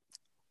us.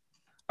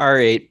 All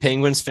right,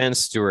 Penguins fan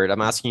Stuart,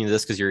 I'm asking you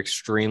this because you're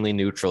extremely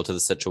neutral to the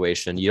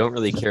situation. You don't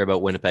really care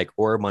about Winnipeg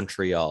or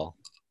Montreal.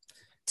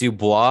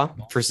 Dubois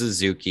for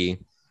Suzuki.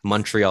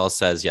 Montreal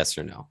says yes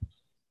or no.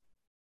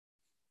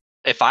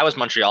 If I was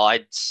Montreal,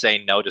 I'd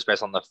say no, just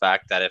based on the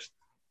fact that if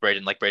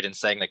Braden's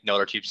saying, like, no,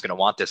 our team's going to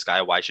want this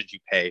guy, why should you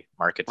pay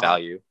market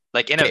value?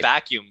 Like, in a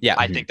vacuum, yeah.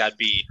 I think that'd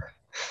be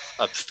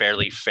a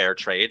fairly fair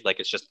trade.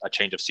 Like, it's just a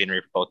change of scenery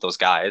for both those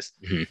guys.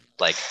 Mm-hmm.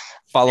 Like,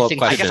 follow-up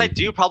question. I guess I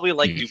do probably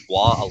like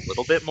Dubois a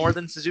little bit more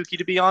than Suzuki,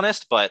 to be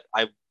honest, but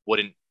I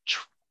wouldn't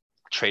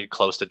trade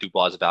close to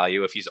Dubois'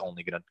 value if he's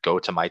only going to go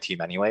to my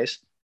team anyways.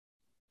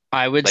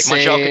 I would say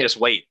Montreal can just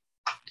wait.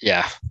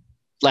 Yeah.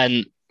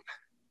 And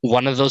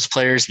one of those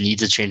players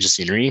needs a change of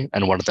scenery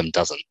and one of them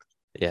doesn't.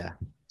 Yeah.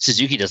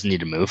 Suzuki doesn't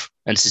need to move.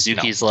 And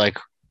Suzuki's like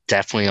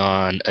definitely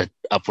on an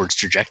upwards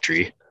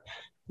trajectory,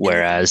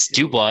 whereas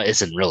Dubois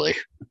isn't really.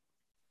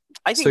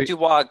 I think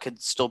Dubois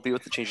could still be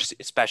with the changes,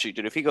 especially,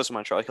 dude. If he goes to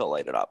Montreal, he'll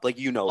light it up. Like,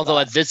 you know. Although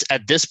at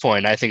this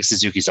point, I think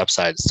Suzuki's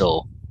upside is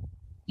still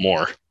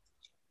more.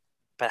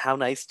 But how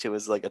nice, too,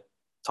 is like a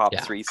top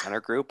 3 center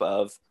group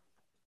of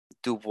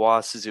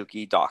Dubois,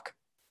 Suzuki, Doc.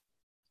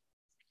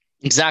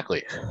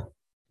 Exactly.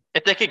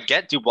 If they could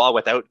get Dubois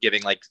without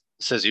giving like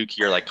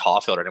Suzuki or like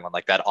Caulfield or anyone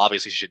like that,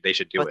 obviously they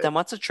should do it. But then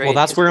what's a trade? Well,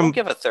 that's where I'm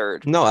give a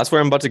third. No, that's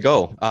where I'm about to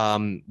go.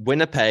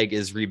 Winnipeg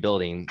is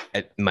rebuilding.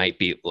 It might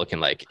be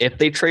looking like if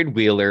they trade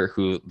Wheeler,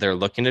 who they're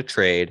looking to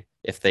trade.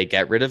 If they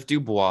get rid of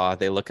Dubois,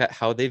 they look at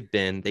how they've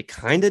been. They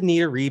kind of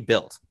need a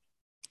rebuild.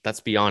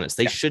 Let's be honest.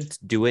 They should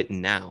do it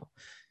now.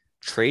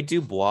 Trade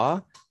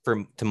Dubois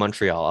to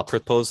Montreal. I'll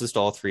propose this to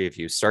all three of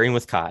you, starting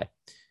with Kai.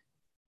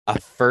 A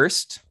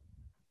first,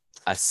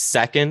 a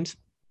second,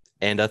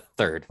 and a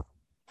third.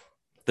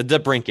 The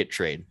DeBrincat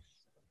trade.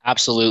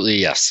 Absolutely,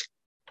 yes.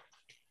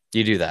 Do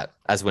you do that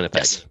as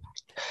Winnipeg? Yes.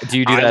 Do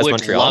you do that as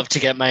Montreal? I would love to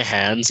get my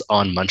hands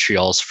on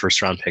Montreal's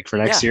first round pick for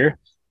next year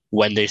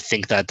when they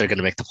think that they're going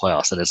to make the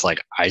playoffs. And it's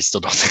like, I still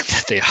don't think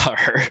that they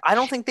are. I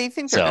don't think they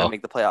think they're going to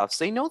make the playoffs.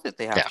 They know that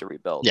they have to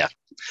rebuild. Yeah.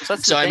 So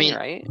that's the thing,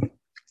 right?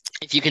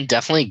 If you can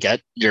definitely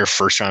get your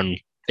first round,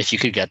 if you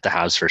could get the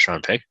Habs first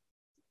round pick,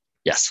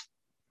 yes.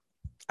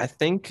 I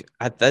think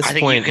at this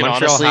point,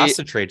 Montreal has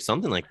to trade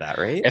something like that,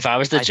 right? If I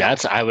was the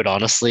Jets, I would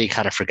honestly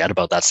kind of forget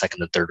about that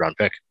second and third round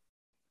pick.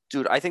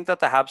 Dude, I think that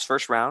the Habs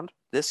first round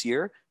this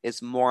year is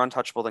more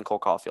untouchable than Cole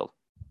Caulfield.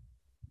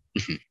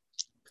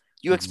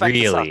 You expect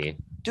to suck.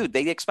 Dude,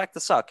 they expect to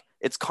suck.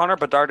 It's Connor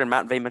Bedard and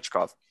Matvey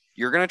Michkov.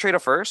 You're going to trade a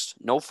first?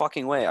 No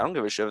fucking way. I don't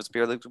give a shit if it's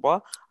Pierre-Luc Dubois.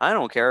 I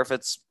don't care if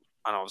it's,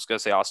 I was going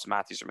to say Austin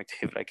Matthews or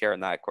McDavid. I care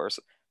in that, of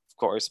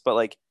course. But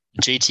like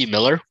JT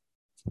Miller?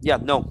 Yeah,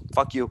 no,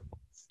 fuck you.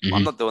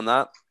 I'm not doing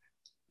that.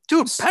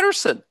 Dude,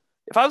 Pettersson.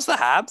 If I was the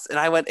Habs and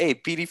I went, hey,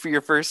 PD for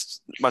your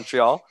first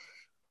Montreal,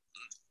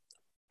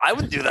 I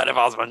wouldn't do that if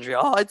I was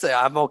Montreal. I'd say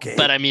I'm okay.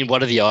 But I mean,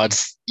 what are the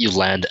odds you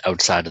land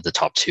outside of the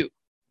top two?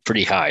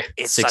 Pretty high.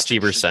 It's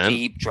 60%. Such a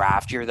deep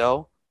draft year,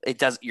 though.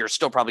 You're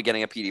still probably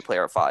getting a PD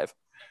player at 5.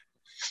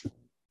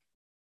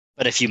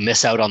 But if you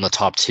miss out on the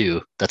top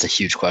 2, that's a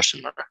huge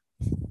question mark.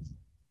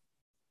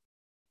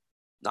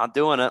 Not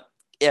doing it.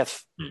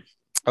 If.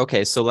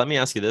 Okay, so let me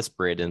ask you this,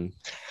 Braden.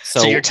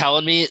 So you're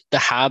telling me the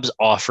Habs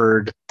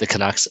offered the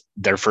Canucks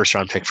their first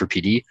round pick for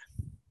PD?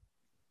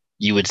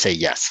 You would say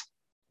yes.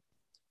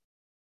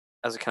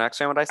 As a Canucks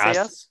fan, would I say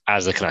yes?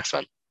 As a Canucks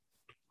fan.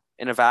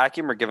 In a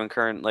vacuum or given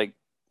current, like...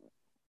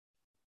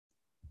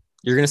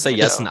 You're going to say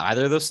yes in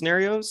either of those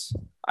scenarios?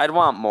 I'd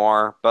want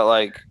more, but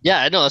like...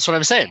 Yeah, I know. That's what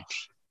I'm saying.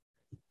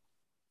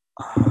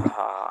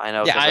 I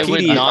know. Yeah, I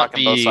would not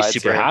be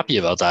super happy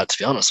about that, to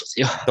be honest with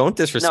you. Don't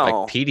disrespect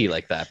PD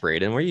like that,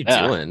 Braden. What are you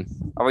doing?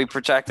 Are we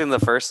protecting the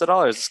first at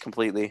all, or is this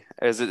completely?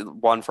 Or is it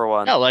 1 for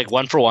 1? Yeah, like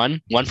 1 for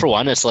 1. 1 for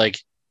 1. It's like,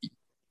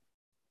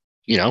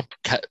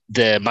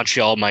 the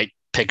Montreal might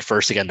pick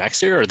first again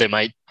next year, or they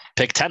might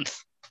pick 10th.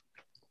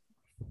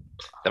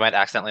 They might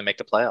accidentally make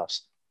the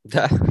playoffs.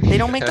 They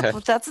don't make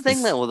the. That's the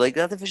thing, though. Like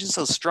that division's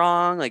so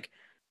strong. Like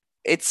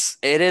it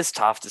is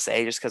tough to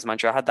say, just because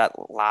Montreal had that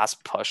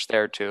last push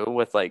there too,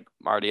 with like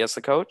Marty as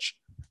the coach.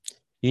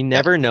 You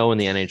never know in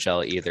the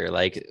NHL either.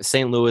 Like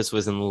St. Louis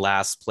was in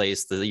last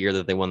place the year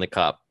that they won the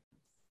cup.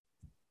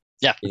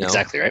 Yeah,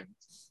 exactly right.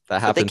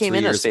 That happened 3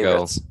 years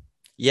ago.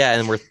 Yeah,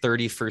 and we're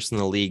 31st in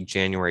the league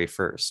January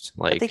 1st.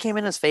 But they Like, came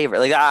in as favorite.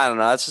 Like, I don't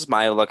know. That's just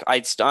my look. I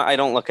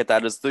don't look at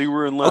that as they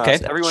were in last. okay,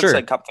 Everyone sure.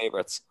 said Cup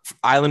favorites.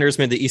 Islanders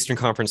made the Eastern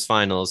Conference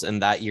Finals,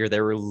 and that year they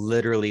were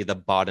literally the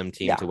bottom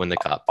team to win the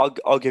cup.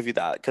 I'll give you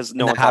that because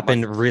no And one that thought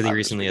happened really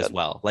recently as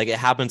well. Like, it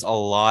happens a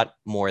lot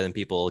more than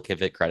people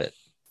give it credit.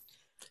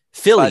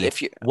 Philly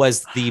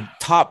was the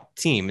top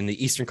team in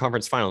the Eastern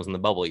Conference Finals in the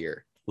bubble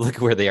year. Look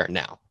where they are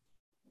now.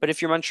 But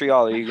if you're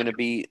Montreal, are you going to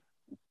beat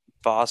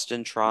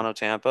Boston, Toronto,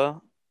 Tampa?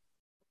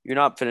 You're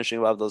not finishing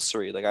above those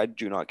three. Like, I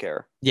do not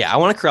care. Yeah, I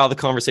want to corral the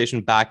conversation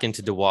back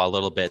into Dubois a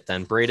little bit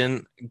then.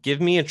 Braden, give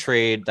me a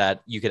trade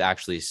that you could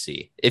actually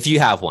see. If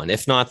you have one.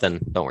 If not, then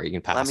don't worry, you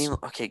can pass. I mean,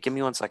 okay, give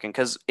me 1 second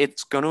because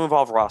it's going to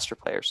involve roster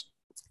players.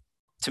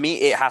 To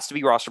me, it has to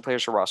be roster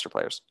players for roster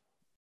players.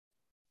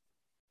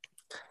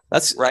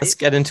 Let's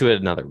get into it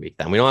another week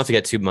then. We don't have to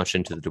get too much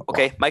into the Dubois.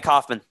 Okay, Mike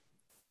Hoffman.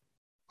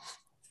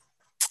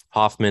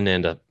 Hoffman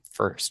and a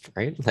first,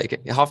 right?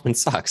 Like, Hoffman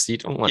sucks. You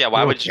don't want. Yeah,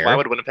 why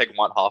would Winnipeg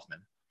want Hoffman?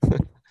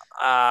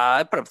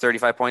 I put up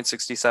 35 points,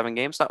 67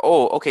 games.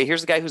 Oh, okay.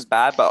 Here's the guy who's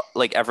bad, but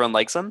like everyone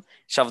likes him.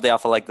 Shove the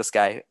alpha like this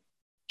guy.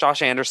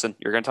 Josh Anderson.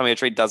 You're going to tell me a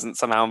trade doesn't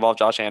somehow involve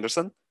Josh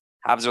Anderson?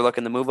 Habs are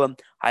looking to move him.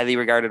 Highly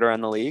regarded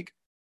around the league.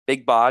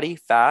 Big body,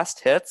 fast,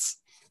 hits.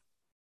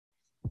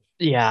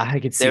 Yeah, I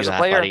could see There's that, a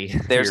player. buddy.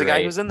 There's You're a guy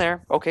right. who's in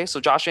there. Okay, so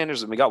Josh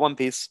Anderson. We got one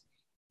piece.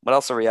 What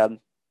else are we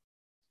adding?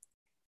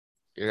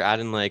 You're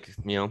adding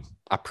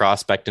a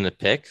prospect and a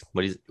pick.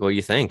 What do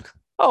you think?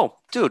 Oh,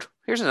 dude,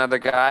 here's another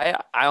guy.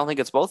 I don't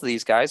think it's both of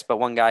these guys, but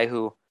one guy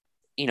who,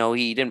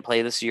 he didn't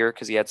play this year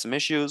because he had some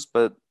issues,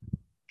 but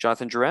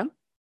Jonathan Drouin.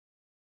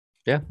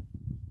 Yeah,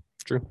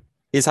 it's true.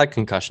 He's had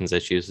concussions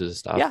issues and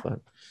stuff. Yeah.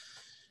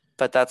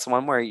 But that's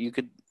one where you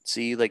could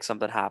see like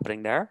something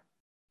happening there.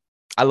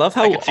 I love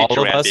how I could see all of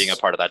Drouin us being a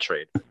part of that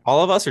trade.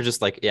 All of us are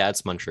just like, yeah,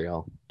 it's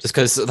Montreal. Just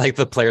because like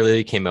the player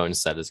literally came out and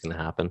said it's going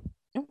to happen.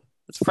 Yeah.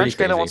 It's a French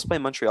guy that crazy. wants to play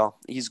Montreal.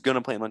 He's going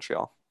to play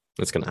Montreal.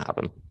 It's going to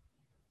happen.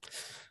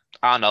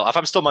 I don't know. If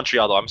I'm still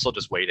Montreal, though, I'm still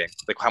just waiting.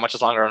 Like, how much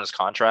is longer on his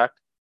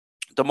contract?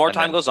 The more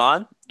time goes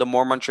on, the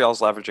more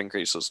Montreal's leverage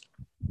increases.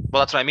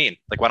 Well, that's what I mean.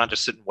 Like, why not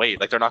just sit and wait?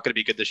 Like, they're not going to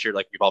be good this year,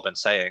 like we've all been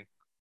saying.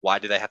 Why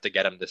do they have to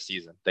get him this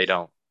season? They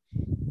don't.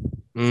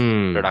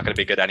 They're not going to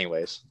be good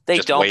anyways. They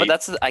Just don't, wait.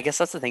 but I guess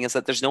that's the thing is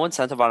that there's no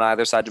incentive on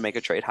either side to make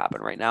a trade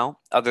happen right now,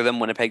 other than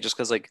Winnipeg, just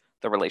because like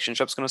the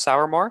relationship's going to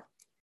sour more.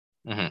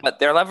 Mm-hmm. But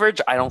their leverage,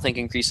 I don't think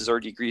increases or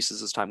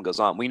decreases as time goes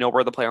on. We know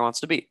where the player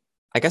wants to be.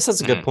 I guess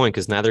that's a good point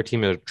because neither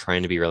team are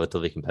trying to be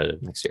relatively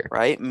competitive next year.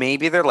 Right?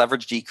 Maybe their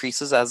leverage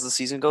decreases as the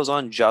season goes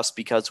on just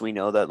because we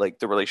know that like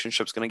the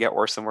relationship's going to get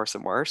worse and worse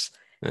and worse.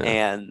 Yeah.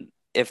 And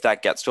if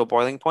that gets to a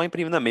boiling point,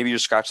 but even then, maybe you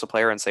just scratch the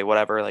player and say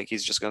whatever, like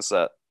he's just going to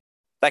set.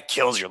 That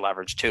kills your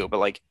leverage too. But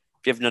like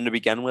if you have none to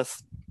begin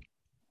with,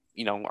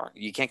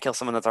 you can't kill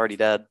someone that's already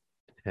dead.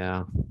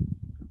 Yeah.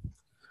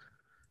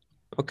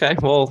 Okay,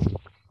 well,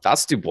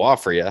 that's Dubois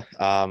for you.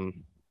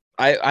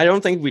 I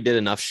don't think we did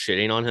enough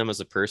shitting on him as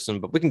a person,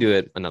 but we can do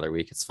it another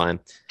week. It's fine.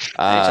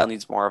 NHL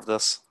needs more of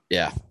this.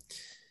 Yeah.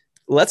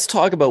 Let's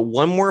talk about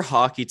one more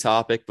hockey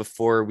topic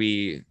before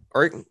we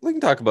can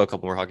talk about a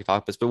couple more hockey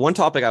topics, but one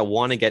topic I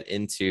want to get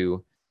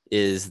into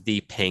is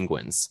the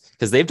Penguins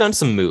because they've done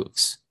some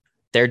moves.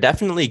 They're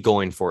definitely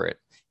going for it.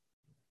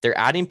 They're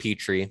adding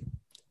Petrie.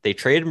 They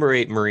traded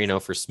Marino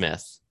for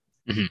Smith.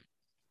 Mm-hmm.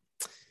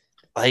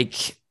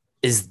 Like,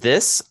 is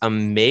this a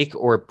make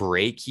or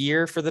break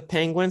year for the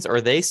Penguins? Or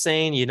are they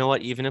saying, you know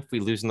what, even if we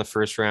lose in the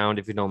first round,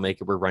 if we don't make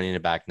it, we're running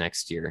it back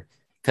next year?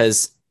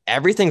 Because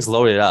everything's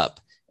loaded up.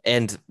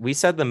 And we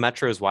said the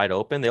Metro is wide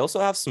open. They also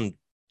have some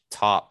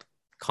top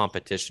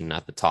competition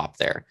at the top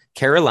there.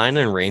 Carolina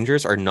and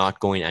Rangers are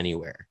not going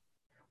anywhere.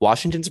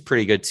 Washington's a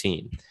pretty good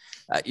team.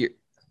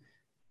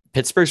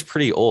 Pittsburgh's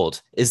pretty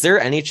old. Is there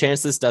any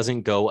chance this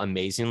doesn't go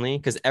amazingly?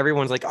 Because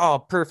everyone's like, oh,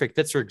 perfect.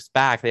 Pittsburgh's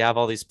back. They have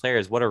all these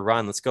players. What a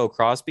run. Let's go,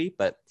 Crosby.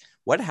 But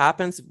what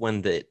happens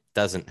when it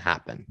doesn't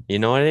happen? You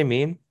know what I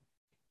mean?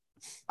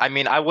 I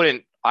mean,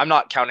 I'm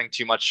not counting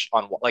too much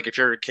on, like, if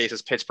your case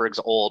is Pittsburgh's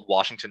old,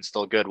 Washington's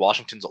still good.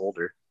 Washington's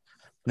older.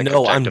 Like,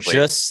 no, I'm just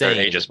their saying,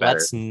 age is better.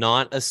 let's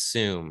not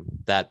assume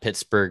that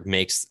Pittsburgh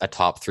makes a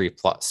top 3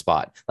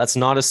 spot. Let's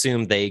not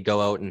assume they go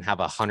out and have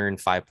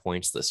 105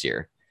 points this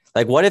year.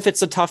 Like, what if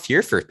it's a tough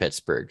year for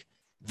Pittsburgh?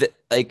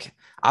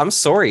 I'm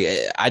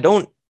sorry. I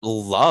don't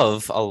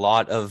love a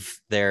lot of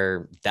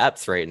their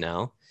depth right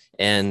now.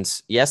 And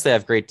yes, they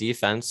have great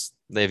defense.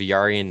 They have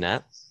Yari and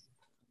net.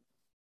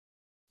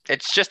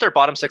 It's just their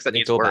bottom six that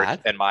They needs go work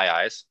bad? in my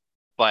eyes.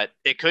 But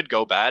it could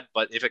go bad.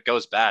 But if it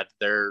goes bad,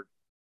 they're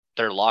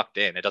locked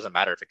in. It doesn't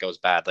matter if it goes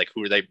bad. Like,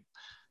 who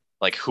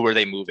are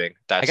they moving?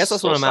 I guess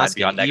that's what I'm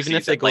asking. Even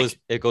if season.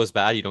 it goes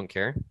bad, you don't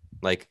care.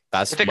 Like,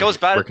 that's If it goes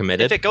bad, we're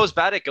committed. If it goes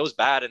bad, it goes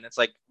bad, and it's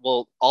like,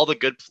 well, all the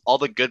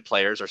good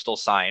players are still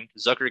signed.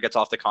 Zucker gets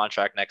off the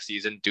contract next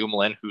season.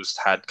 Dumoulin, who's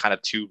had kind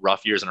of 2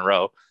 rough years in a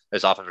row,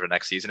 is off for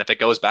next season. If it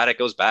goes bad, it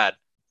goes bad.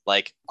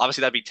 Like,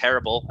 obviously that'd be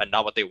terrible and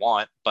not what they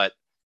want, but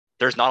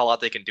there's not a lot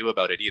they can do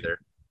about it either.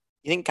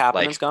 You think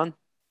Kaplan's gone?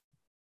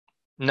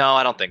 No,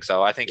 I don't think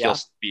so. I think Yeah. he'll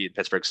be in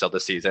Pittsburgh still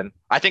this season.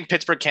 I think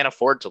Pittsburgh can't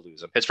afford to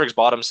lose him. Pittsburgh's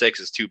bottom six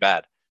is too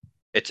bad.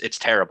 It's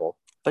terrible.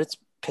 But it's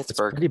It's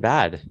Pittsburgh. pretty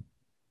bad.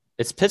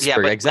 It's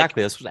Pittsburgh. but,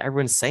 exactly. That's what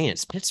everyone's saying.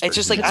 It's Pittsburgh. It's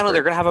just like, I don't know,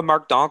 they're going to have a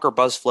Mark Donk or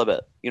Buzz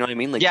Flibbit. You know what I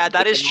mean? Like, yeah,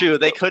 that is they true.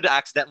 They could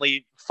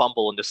accidentally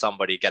fumble into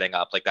somebody getting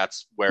up. Like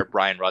that's where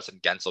Brian Russ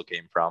and Gensel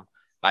came from.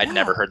 I'd Yeah.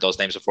 never heard those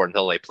names before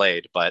until they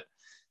played, but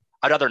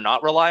I'd rather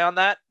not rely on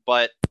that.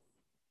 But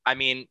I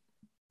mean,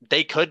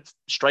 they could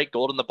strike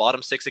gold in the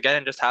bottom six again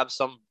and just have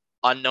some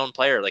unknown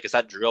player. Like, is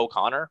that Drew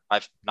O'Connor?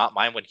 I've not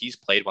mind when he's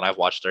played when I've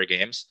watched their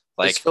games. Is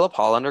Like Philip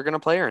Hollander going to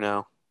play or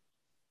no?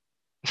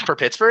 for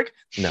Pittsburgh,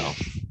 No.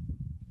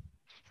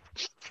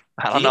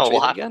 I don't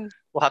know. Again?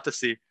 We'll have to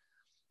see.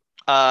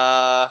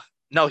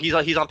 No, he's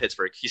on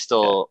Pittsburgh. He's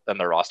still in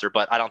the roster,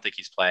 but I don't think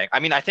he's playing. I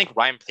mean, I think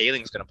Ryan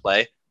Paling's going to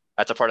play.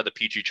 That's a part of the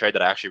Petrie trade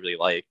that I actually really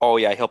like. Oh,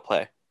 yeah, he'll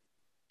play.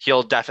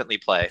 He'll definitely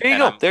play. There you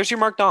go. There's your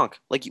Mark Donk.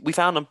 Like, we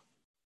found him.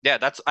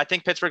 Yeah, I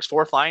think Pittsburgh's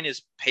fourth line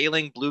is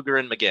Paling, Bluger,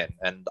 and McGinn,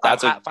 and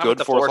That's I'm a good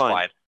with fourth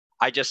line.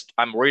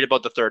 I'm worried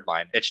about the third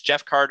line. It's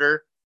Jeff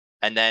Carter,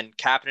 and then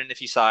Kapanen if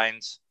he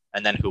signs,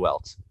 and then who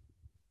else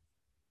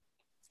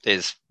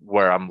is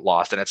where I'm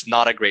lost. And it's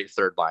not a great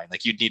third line.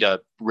 Like you'd need a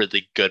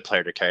really good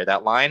player to carry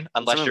that line,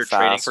 unless you're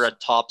trading for a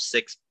top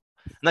six.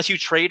 Unless you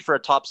trade for a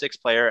top six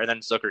player, and then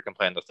Zucker can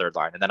play on the third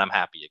line, and then I'm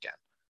happy again.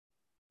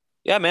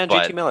 Yeah, man,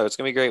 But- JT Miller. It's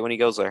going to be great when he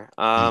goes there.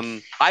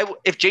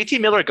 If JT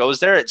Miller goes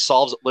there, it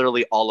solves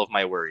literally all of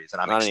my worries,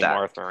 and I'm Not ecstatic.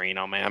 anymore with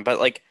Marino, man. But,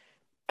 like,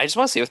 I just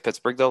want to say with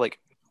Pittsburgh, though, like,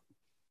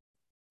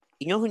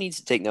 you know who needs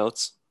to take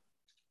notes?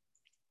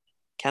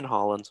 Ken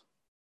Holland.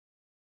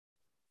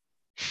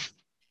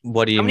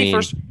 What do you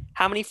mean?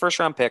 How many first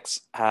round picks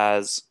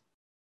has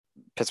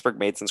Pittsburgh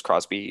made since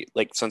Crosby,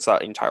 like since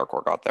that entire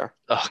core got there?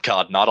 Oh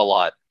God, not a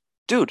lot.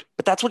 Dude,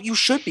 but that's what you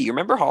should be. You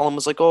remember Holland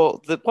was like,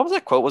 what was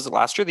that quote? Was it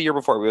last year, the year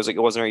before? He was like, it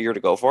wasn't our year to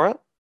go for it.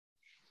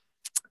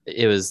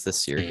 It was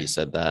this year he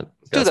said that.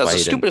 Dude, that's why the he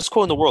didn't- stupidest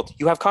quote in the world.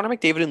 You have Connor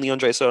McDavid and Leon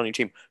Draisaitl on your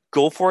team.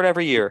 Go for it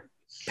every year.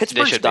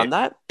 Pittsburgh's should done be.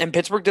 that, and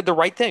Pittsburgh did the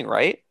right thing,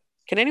 right?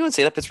 Can anyone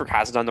say that Pittsburgh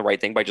hasn't done the right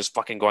thing by just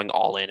fucking going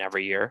all in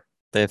every year?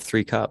 They have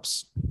 3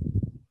 cups.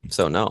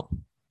 So no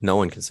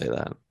one can say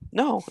that.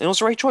 No, it was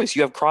the right choice.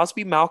 You have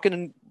Crosby, Malkin,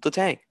 and the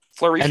tank.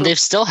 Fleury. And they've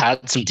still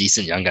had some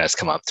decent young guys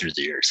come up through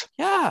the years.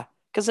 Yeah,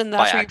 because then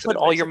that's By where you put accident,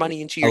 all your basically.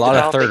 money into A your lot of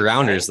developing, third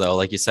rounders, right? though,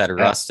 like you said,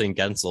 Rust and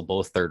Gensel,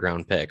 both third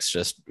round picks,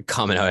 just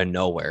coming out of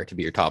nowhere to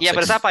be your top. Yeah,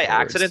 but 6 is that by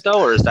forwards. accident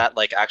though, or is that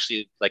like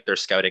actually like their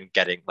scouting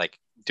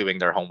doing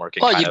their homework?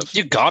 And Well, kind you, of,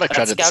 you gotta That's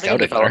credit the scouting and scouting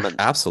there. development.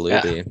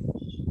 Absolutely.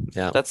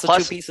 Yeah. That's the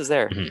Plus- two pieces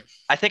there.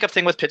 I think a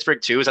thing with Pittsburgh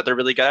too is that they're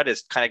really good at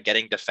is kind of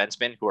getting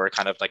defensemen who are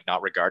kind of like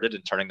not regarded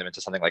and turning them into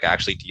something like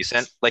actually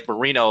decent. Like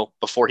Marino,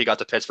 before he got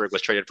to Pittsburgh,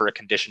 was traded for a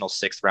conditional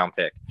 6th round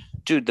pick.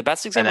 Dude, the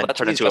best example then of that to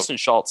turned me is into a- Justin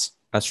Schultz.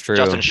 That's true.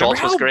 Justin Schultz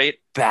was how- great.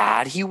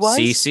 Bad he was.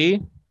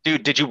 CC,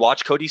 Dude, did you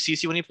watch Cody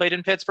Ceci when he played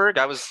in Pittsburgh?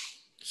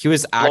 he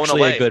was Blown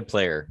actually away. a good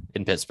player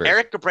in Pittsburgh.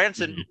 Eric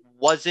Gabranson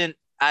wasn't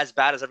as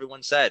bad as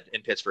everyone said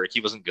in Pittsburgh.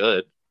 He wasn't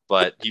good,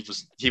 but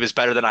he was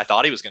better than I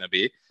thought he was going to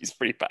be. He's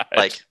pretty bad.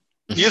 Like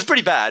he was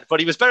pretty bad, but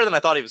he was better than I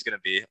thought he was going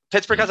to be.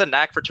 Pittsburgh has a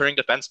knack for turning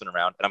defensemen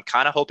around, and I'm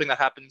kind of hoping that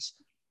happens.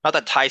 Not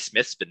that Ty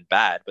Smith's been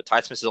bad, but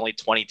Ty Smith is only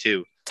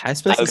 22. Ty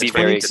Smith I would is be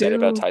very 22. excited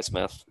about Ty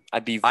Smith.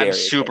 I'd be very I'm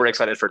super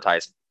excited for Ty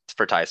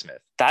Smith.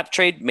 That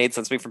trade made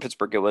sense to me from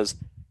Pittsburgh. It was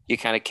you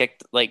kind of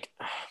kicked like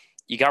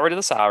you got rid of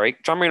the salary.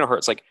 John Marino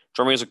hurts. Like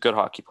John Marino's a good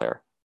hockey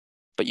player,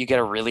 but you get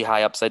a really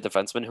high upside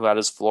defenseman who at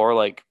his floor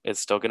like is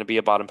still going to be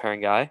a bottom pairing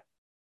guy.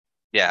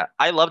 Yeah,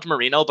 I loved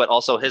Marino, but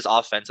also his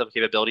offensive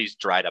capabilities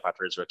dried up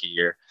after his rookie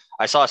year.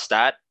 I saw a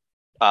stat.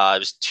 It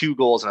was 2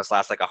 goals in his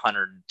last like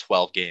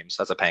 112 games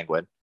as a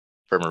Penguin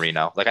for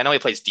Marino. Like I know he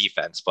plays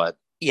defense, but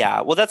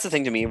Yeah, well, that's the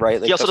thing to me, right?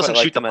 Like, He also that's why I doesn't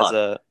liked shoot him the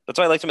as puck. that's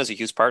why I liked him as a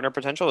Hughes partner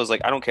potential. Is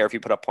like I don't care if you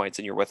put up points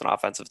and you're with an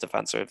offensive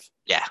defensive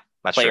yeah,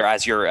 that's player true.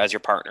 as your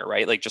partner,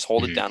 right? Like just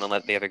hold it Mhm. down and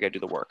let the other guy do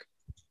the work.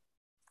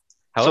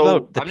 How So,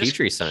 about the I'm just-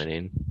 Petrie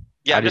signing?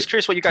 Yeah, I'm How just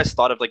curious what you guys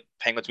thought of like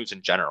Penguins moves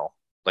in general.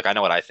 Like I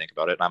know what I think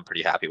about it, and I'm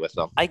pretty happy with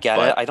them. I get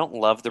But- it. I don't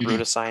love the Mhm.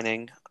 Brutus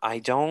signing. I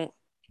don't.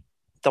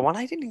 The one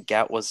I didn't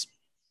get was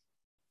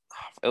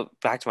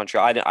back to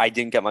Montreal. I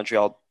didn't get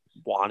Montreal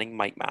wanting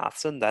Mike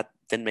Matheson. That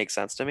didn't make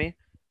sense to me.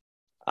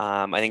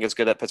 I think it's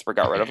good that Pittsburgh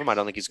got rid of him. I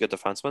don't think he's a good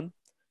defenseman.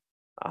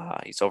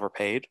 He's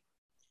overpaid.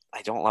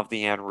 I don't love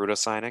the Jan Ruda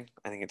signing.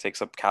 I think it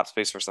takes up cap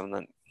space for something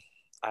that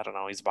I don't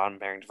know. He's a bottom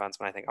pairing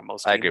defenseman. I think on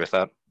most. I agree with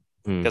that.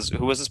 Because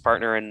who was his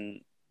partner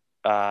in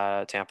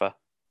Tampa?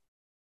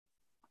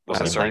 Was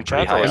it Adam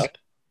Cernak? High Or was up.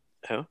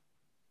 who?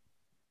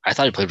 I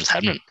thought he played with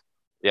Hedman.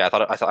 Yeah, I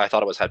thought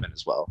it was Hedman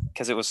as well.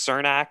 Because it was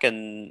Cernak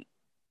and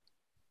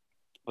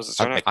was it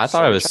Cernak? I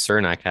thought it was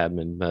Cernak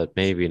Hedman, but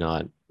maybe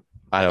not.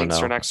 I don't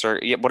know.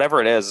 Yeah,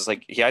 whatever it is, it's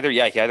like he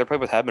either played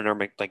with Hedman or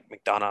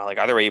McDonough. Like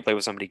either way, he played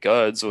with somebody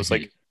good. So it's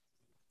like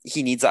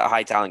he needs that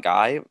high talent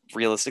guy.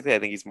 Realistically, I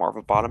think he's more of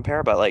a bottom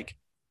pair, but like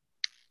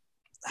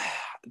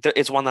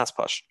it's one last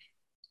push,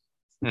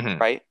 Mhm.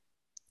 right?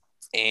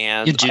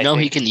 And You do know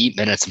he can eat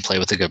minutes and play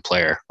with a good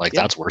player. Like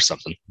that's worth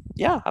something.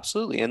 Yeah,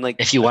 absolutely. And like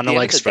if you want to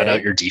like spread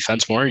out your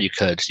defense more, you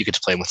could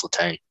play him with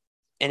Letang.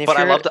 And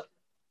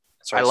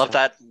I love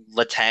that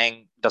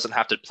Letang doesn't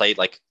have to play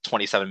like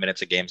 27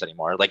 minutes of games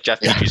anymore. Like Jeff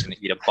Petry's going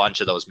to eat a bunch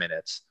of those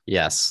minutes.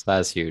 Yes, that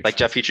is huge. Like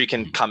Jeff Petry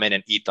can come in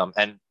and eat them.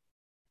 And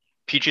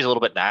Petry's a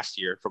little bit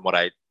nastier from what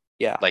I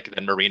like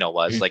than Marino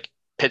was. Mm-hmm. Like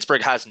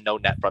Pittsburgh has no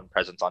net front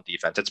presence on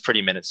defense. It's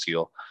pretty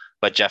minuscule.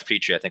 But Jeff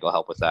Petry, I think, will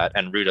help with that.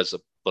 And Ruda's a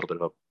little bit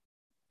of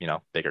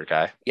a bigger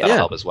guy. That'll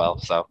help as well.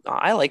 So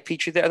I like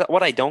Petry there.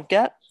 What I don't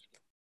get,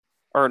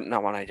 or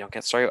not what I don't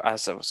get. Sorry,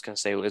 as I was going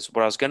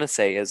to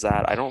say is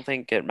that I don't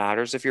think it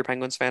matters if you're a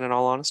Penguins fan. In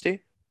all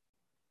honesty,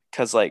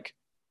 because like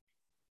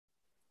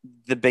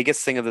the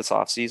biggest thing of this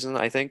offseason,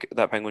 I think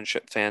that Penguins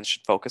fans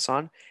should focus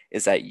on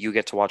is that you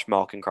get to watch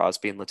Malkin,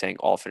 Crosby, and Letang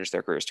all finish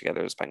their careers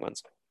together as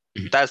Penguins.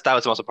 that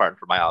was the most important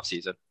for my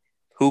offseason.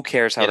 Who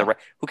cares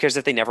who cares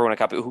if they never win a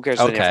cup? Who cares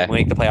if they never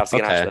make the playoffs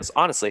again after this?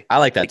 Honestly, I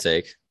like that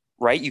take.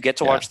 Right, you get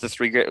to watch the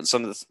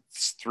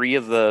three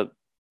of the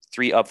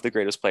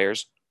greatest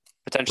players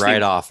potentially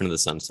ride off into the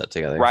sunset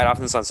together.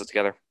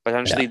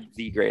 Potentially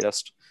the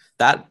greatest.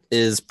 That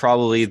is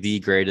probably the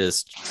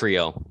greatest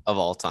trio of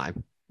all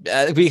time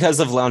because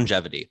of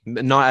longevity.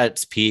 Not at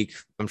its peak.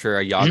 I'm sure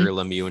a Yager,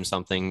 Lemieux, and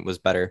something was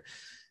better,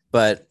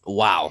 but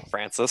wow,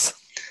 Francis,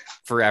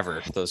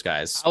 forever those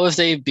guys. How have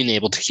they been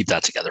able to keep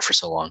that together for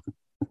so long?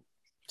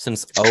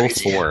 Since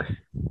 2004.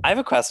 I have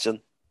a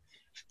question.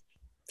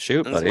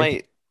 Shoot,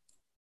 buddy.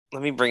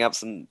 Let me bring up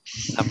some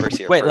numbers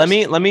here. Wait, let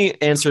me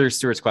answer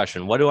Stuart's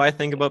question. What do I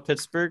think about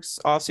Pittsburgh's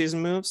offseason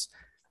moves?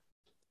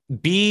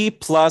 B+,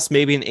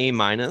 maybe an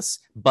A-,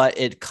 but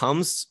it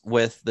comes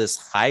with this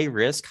high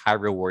risk, high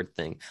reward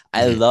thing.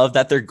 I love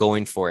that they're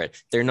going for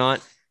it. They're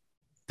not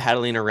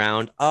paddling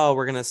around. Oh,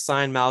 we're gonna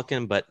sign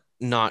Malkin, but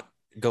not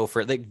go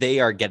for it. Like they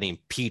are getting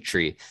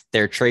Petry.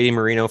 They're trading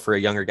Marino for a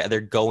younger guy.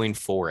 They're going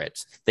for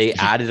it. They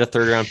added a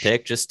 3rd round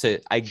pick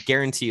I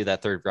guarantee you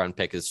that 3rd round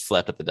pick is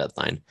flipped at the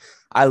deadline.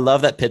 I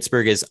love that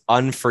Pittsburgh is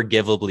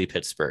unforgivably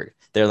Pittsburgh.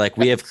 They're like,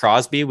 we have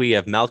Crosby, we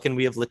have Malkin,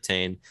 we have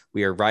Letang.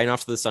 We are riding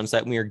off to the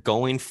sunset. And we are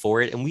going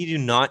for it. And we do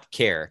not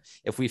care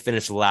if we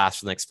finish last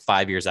for the next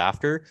 5 years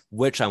after,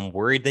 which I'm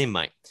worried they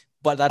might.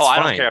 But that's fine.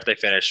 I don't care if they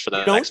finish for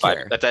the next 5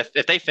 years.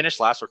 If they finish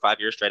last for 5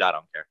 years straight, I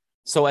don't care.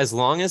 So as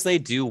long as they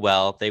do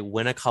well, they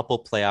win a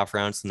couple playoff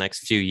rounds the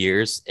next few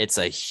years, it's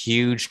a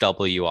huge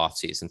W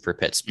offseason for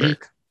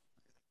Pittsburgh.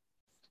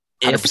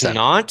 100%. If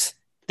not,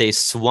 they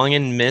swung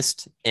and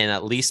missed, and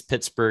at least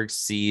Pittsburgh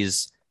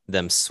sees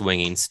them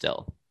swinging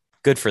still.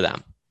 Good for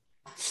them.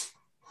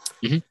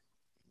 May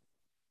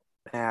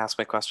I ask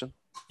my question?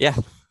 Yeah.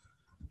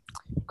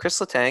 Chris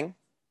Letang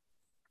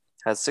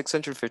has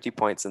 650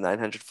 points in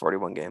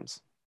 941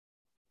 games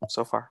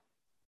so far.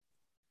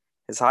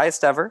 His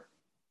highest ever,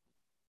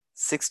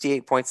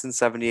 68 points in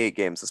 78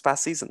 games this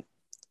past season.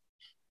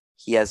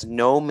 He has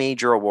no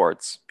major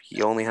awards.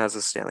 He only has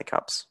his Stanley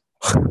Cups.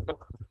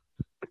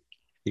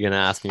 You're going to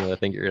ask me what I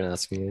think you're going to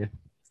ask me.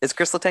 Is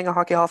Chris Letang a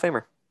Hockey Hall of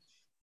Famer?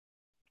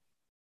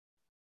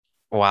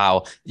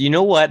 Wow. You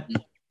know what?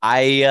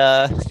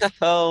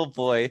 Oh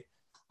boy.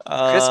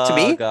 Chris,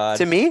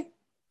 to me,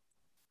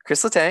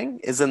 Chris Letang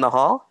is in the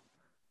Hall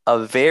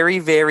of very,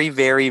 very,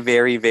 very,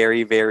 very,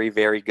 very, very,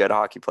 very good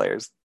hockey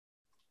players.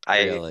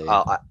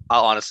 I'll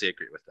honestly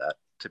agree with that,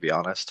 to be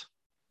honest.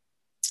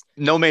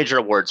 No major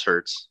awards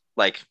hurts.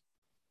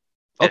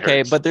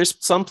 Okay, but there's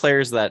some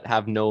players that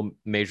have no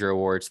major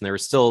awards and they were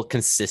still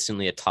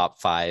consistently a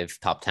top 5,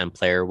 top 10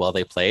 player while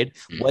they played.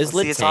 Was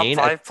Letang he a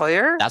top 5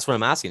 player? That's what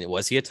I'm asking.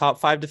 Was he a top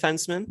 5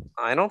 defenseman?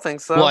 I don't think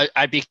so. Well,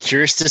 I'd be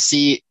curious to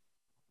see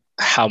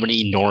how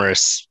many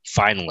Norris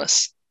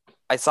finalists.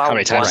 I saw how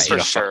many times for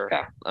sure.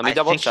 Yeah. Let me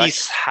double check.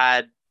 He's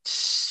had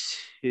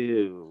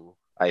 2,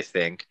 I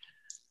think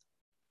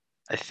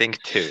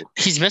 2.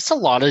 He's missed a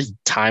lot of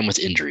time with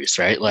injuries,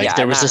 right?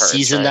 There was a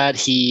season that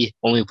he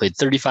only played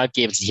 35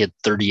 games and he had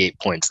 38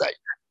 points that year.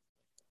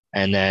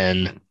 And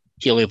then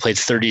he only played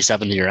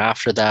 37 the year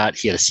after that.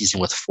 He had a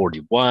season with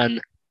 41.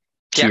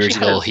 2 years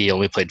ago, he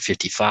only played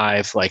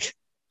 55.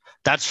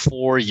 That's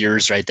 4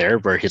 years right there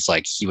where he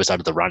was out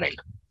of the running.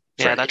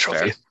 Yeah, that's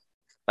fair.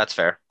 That's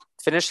fair.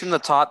 Finished in the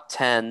top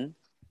 10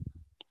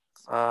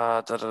 4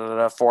 of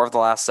the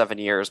last 7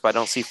 years, but I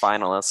don't see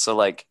finalists. So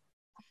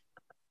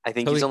I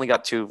think he's only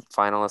got 2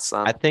 finalists.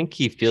 I think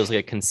he feels like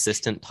a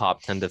consistent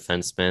top 10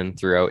 defenseman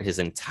throughout his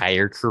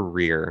entire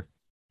career.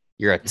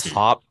 You're a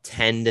top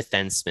 10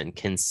 defenseman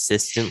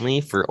consistently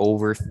for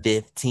over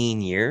 15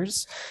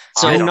 years.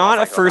 So you're not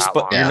a first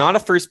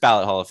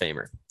ballot Hall of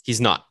Famer. He's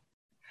not.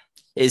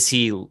 Is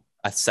he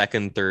a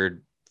 2nd,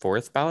 3rd,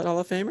 4th ballot Hall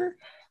of Famer?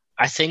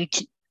 I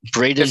think,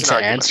 Braden, to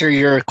answer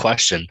your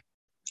question,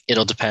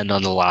 it'll depend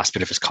on the last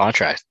bit of his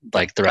contract,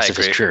 the rest of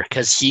his career.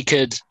 Because he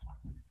could,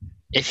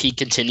 if he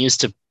continues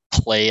to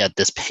play at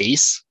this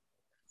pace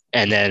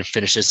and then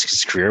finishes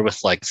his career with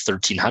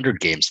 1,300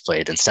 games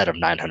played instead of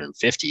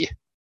 950.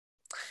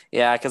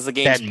 Yeah, because the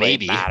games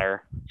played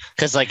matter.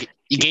 Because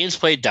games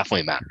played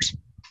definitely matters.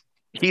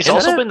 He's Isn't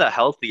also it? been the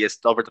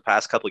healthiest over the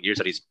past couple of years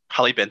that he's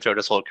probably been throughout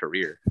his whole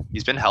career.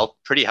 He's been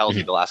pretty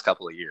healthy the last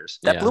couple of years.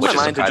 That blew which my is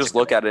mind to just surprising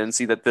look me. at it and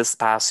see that this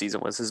past season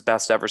was his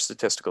best ever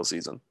statistical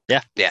season.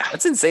 Yeah,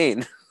 That's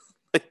insane.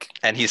 Like,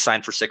 and he's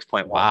signed for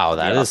 6.1. Wow, in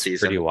the that is offseason.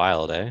 pretty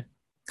wild, eh?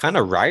 Kind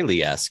of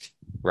Riley-esque.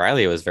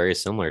 Riley was very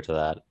similar to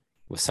that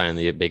with signing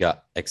the big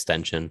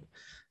extension.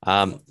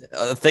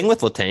 The thing with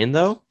Letang,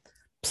 though,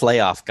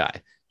 playoff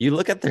guy. You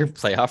look at their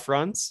playoff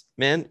runs,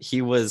 man,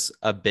 he was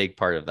a big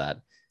part of that.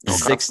 No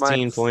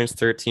 16 points,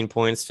 13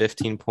 points,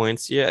 15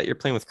 points. Yeah, you're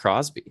playing with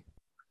Crosby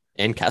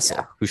and Kessel,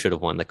 Yeah. who should have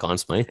won the Conn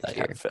Smythe that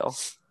year. Phil.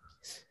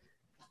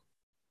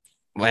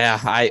 Well,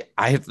 yeah,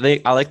 I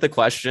think I like the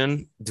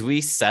question. Do we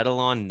settle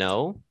on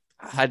no?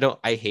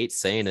 I hate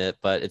saying it,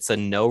 but it's a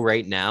no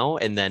right now.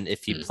 And then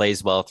if he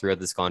plays well throughout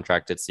this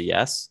contract, it's a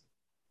yes.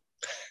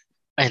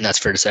 And that's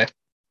fair to say.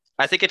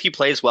 I think if he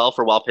plays well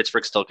for while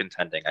Pittsburgh's still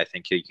contending, I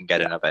think he can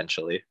get in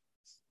eventually.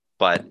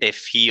 But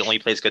if he only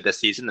plays good this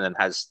season and then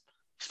has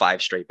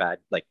 5 straight bad,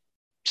 like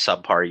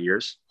subpar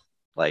years,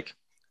 like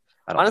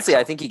Honestly,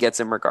 I think he gets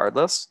in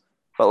regardless.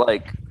 But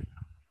like,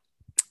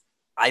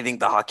 I think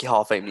the Hockey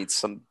Hall of Fame needs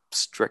some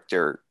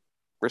stricter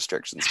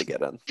restrictions to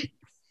get in.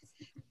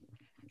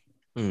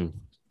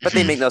 But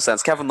they make no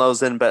sense. Kevin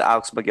Lowe's in, but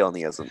Alex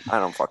McGillney isn't. I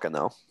don't fucking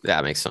know.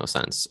 That makes no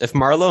sense. If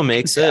Marlowe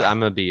makes it, I'm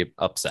gonna be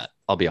upset.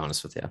 I'll be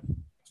honest with you.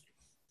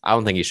 I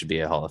don't think he should be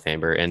a Hall of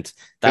Famer, and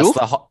that's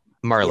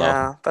Marlowe.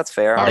 Yeah, that's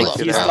fair. Marlowe.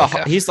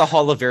 He's the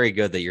Hall of Very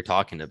Good that you're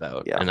talking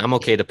about, Yeah. and I'm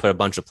okay to put a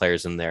bunch of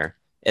players in there,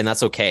 and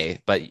that's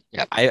okay. But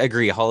I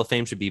agree, Hall of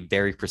Fame should be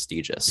very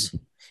prestigious.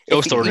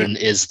 Joe Thornton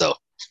is, though.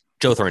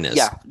 Joe Thornton is.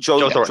 Yeah,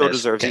 Joe Thornton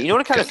deserves is. it. You know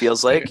what it kind of Good.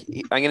 feels like?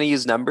 I'm gonna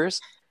use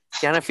numbers. It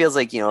kind of feels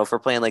like, if we're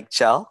playing like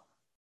Chell,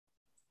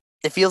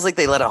 it feels like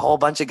they let a whole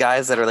bunch of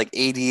guys that are like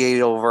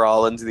 88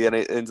 overall into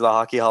the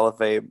Hockey Hall of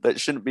Fame that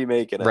shouldn't be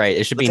making it. Right.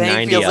 It should be Letang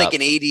 90 feels up. like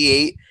an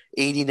 88,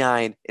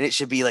 89, and it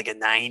should be like a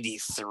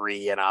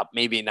 93 and up,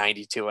 maybe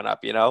 92 and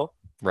up.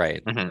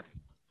 Right. Mhm.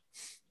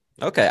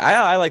 Okay.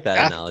 I like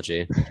that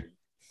analogy.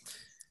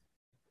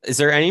 Is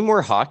there any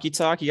more hockey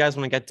talk you guys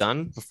want to get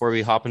done before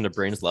we hop into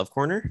Brain's Love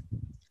Corner?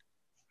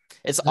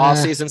 It's off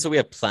season, so we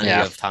have plenty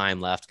of time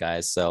left,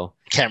 guys. So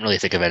Can't really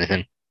think of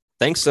anything.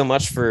 thanks so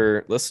much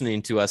for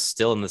listening to us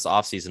still in this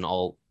off season.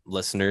 All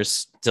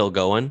listeners still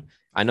going.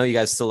 I know you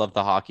guys still love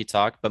the hockey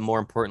talk, but more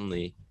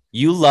importantly,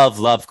 you love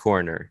Love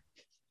Corner.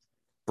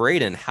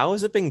 Braden, how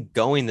has it been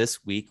going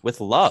this week with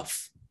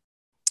love?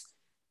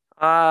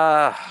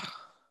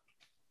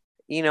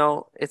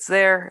 It's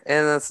there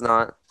and it's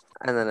not,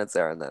 and then it's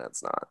there and then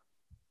it's not.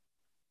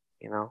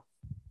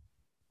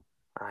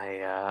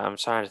 I'm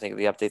trying to think of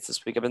the updates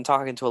this week. I've been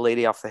talking to a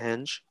lady off the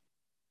Hinge.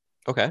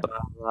 Okay.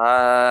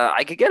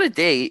 I could get a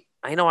date.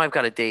 I know I've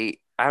got a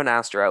date. I haven't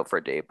asked her out for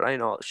a date, but I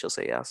know she'll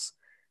say yes.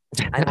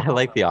 I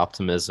like the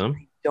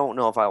optimism. Don't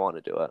know if I want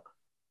to do it.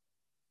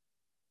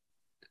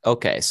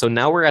 Okay, so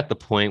now we're at the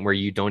point where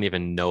you don't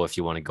even know if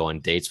you want to go on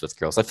dates with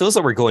girls. I feel as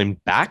though we're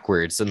going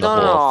backwards in the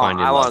whole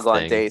finding I love want to go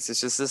thing. on dates.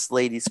 It's just this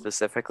lady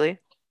specifically.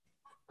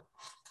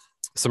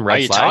 Some Why are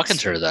red you flags? talking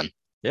to her then?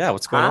 Yeah,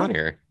 what's going on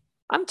here?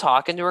 I'm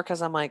talking to her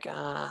because I'm like,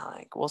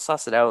 we'll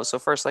suss it out. So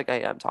first,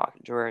 I'm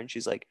talking to her, and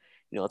she's like,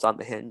 it's on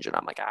the Hinge, and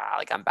I'm like,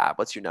 I'm bad.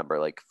 What's your number?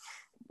 Like,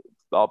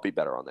 I'll be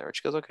better on there. And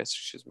she goes, okay. So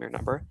she gives me her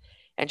number,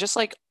 and just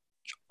like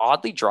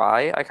oddly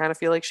dry, I kind of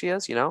feel like she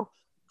is.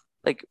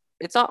 Like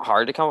it's not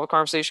hard to come up with a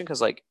conversation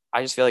because like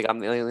I just feel like I'm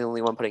the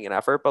only one putting in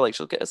effort, but like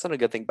she'll get send a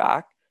good thing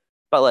back.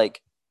 But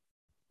like,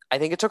 I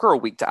think it took her a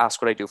week to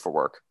ask what I do for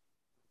work.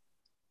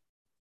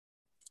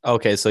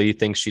 Okay, so you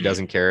think she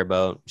doesn't care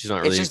about? She's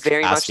not really It's just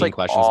very much asking like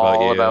questions all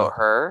about you. about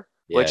her.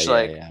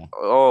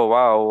 Oh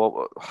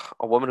wow,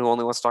 a woman who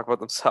only wants to talk about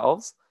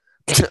themselves.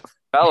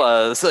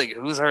 Fellas, like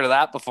who's heard of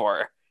that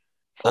before?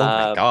 Oh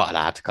my god,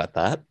 I have to cut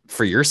that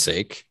for your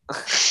sake.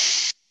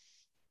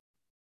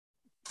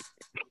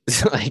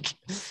 Like,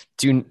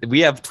 we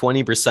have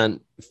 20%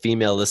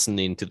 female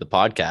listening to the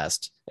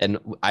podcast, and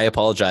I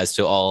apologize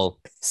to all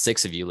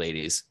 6 of you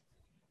ladies.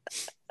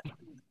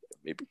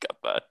 Maybe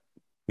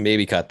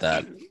cut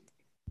that.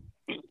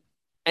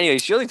 Anyway,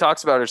 she only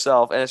talks about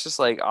herself, and it's just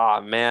like,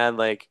 oh man,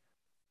 like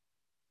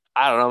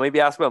I don't know, maybe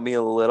ask about me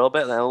a little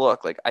bit, and then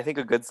look, like I think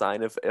a good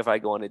sign if I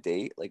go on a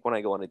date, like when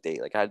I go on a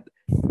date, like I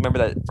remember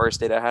that first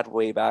date I had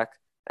way back,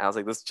 and I was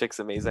like, this chick's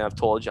amazing. I've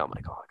told you, I'm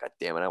like, oh god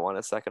damn it, I want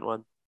a second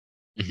one.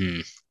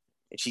 Mm-hmm.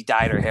 And she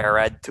dyed her hair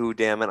red too,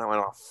 damn it. I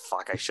went, oh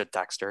fuck, I should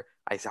text her.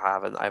 I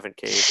haven't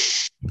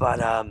caved.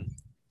 But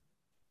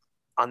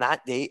on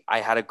that date, I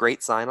had a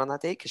great sign on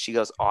that date because she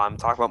goes, oh, I'm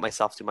talking about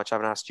myself too much. I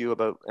haven't asked you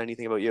about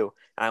anything about you.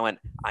 And I went,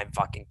 I'm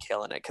fucking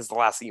killing it. Because the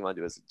last thing you want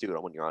to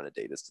do when you're on a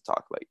date is to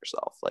talk about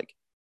yourself. Like,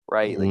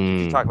 right? Like,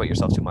 if you talk about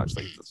yourself too much,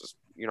 like,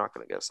 you're not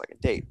going to get a second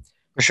date.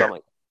 For So sure. I'm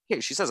like, hey,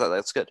 she says that.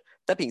 That's good.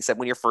 That being said,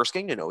 when you're first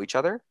getting to know each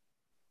other,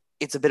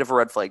 it's a bit of a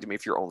red flag to me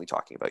if you're only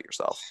talking about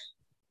yourself.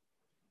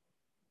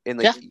 And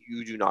like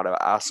you do not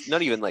ask,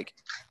 not even like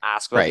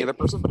ask about the other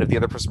person, but if the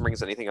other person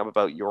brings anything up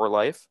about your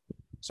life,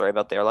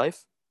 about their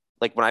life,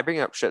 like when I bring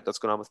up shit that's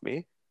going on with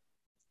me,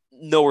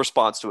 no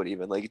response to it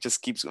even. Like it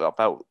just keeps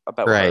about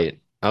Right.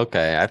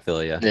 Okay, I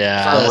feel you.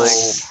 Yeah. So,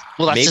 That's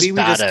maybe just we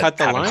bad just at cut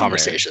the having line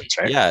conversations,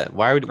 there. right? Yeah.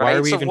 Why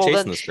are we So, even well, chasing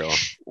then- this girl?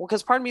 Well,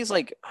 because part of me is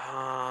like,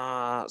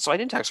 so I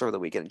didn't text her over the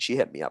weekend, and she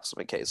hit me up. So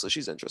I'm like, okay, so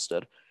she's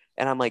interested,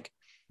 and I'm like,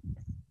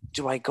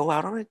 do I go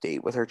out on a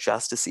date with her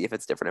just to see if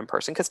it's different in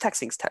person? Because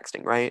texting's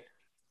texting, right?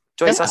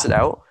 Do I Yeah. suss it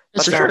out? But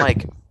That's for then I'm sure.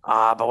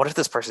 like, but what if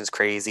this person's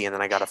crazy, and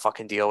then I got to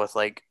fucking deal with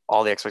like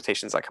all the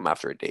expectations that come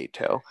after a date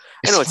too?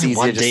 I know it's only easy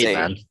one to just date, say,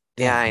 man.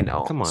 yeah, I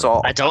know. Come on.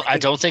 So I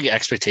don't think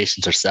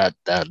expectations are set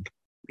then.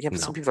 Yeah, but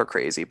No. some people are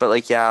crazy. But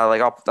like, yeah,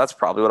 like that's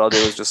probably what I'll do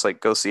is just like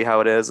go see how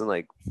it is, and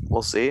like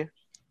we'll see.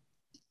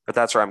 But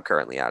that's where I'm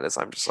currently at. Is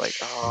I'm just like,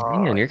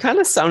 Man, you're kind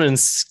of sounding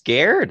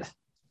scared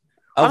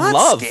I'm of not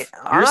love.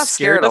 I'm You're not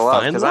scared of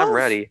love find because love? I'm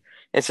ready.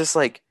 It's just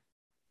like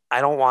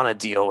I don't want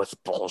to deal with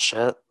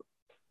bullshit.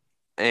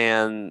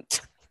 And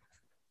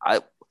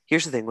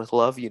here's the thing with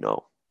love,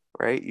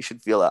 right? You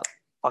should feel that.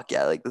 Fuck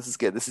yeah, like this is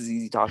good. This is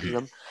easy talking to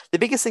them. The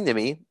biggest thing to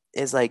me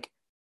is like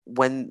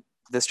when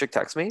this chick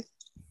texts me,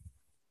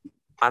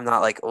 I'm not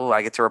like, oh,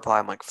 I get to reply.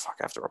 I'm like, fuck,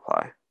 I have to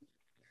reply.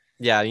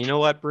 Yeah, you know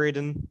what,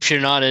 Braden? If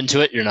you're not into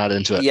it, you're not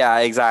into it. Yeah,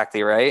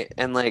 exactly, right?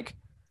 And like,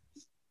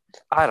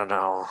 I don't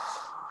know.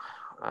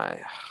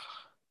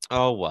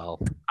 Oh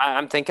well.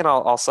 I'm thinking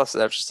I'll suss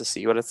it out just to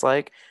see what it's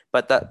like.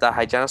 But the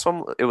hygienist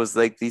one, it was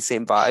like these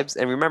same vibes.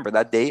 And remember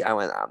that date, I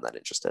went, I'm not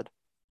interested.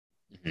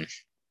 Mhm.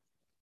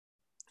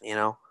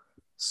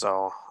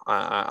 So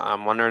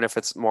I'm wondering if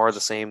it's more of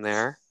the same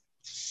there.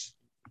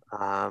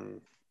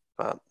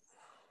 But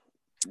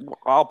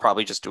I'll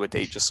probably just do a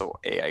date just so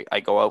I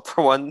go out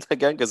for one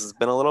again because it's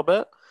been a little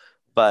bit.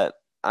 But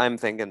I'm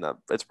thinking that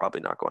it's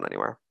probably not going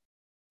anywhere.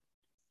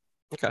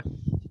 Okay.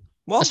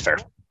 Well, That's fair.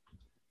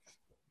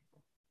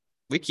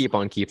 we keep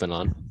on keeping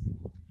on.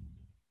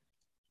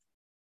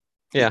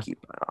 Yeah.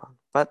 Keep it on.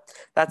 But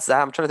that's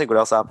that. I'm trying to think what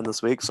else happened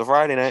this week. So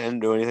Friday night, I didn't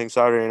do anything.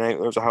 Saturday night,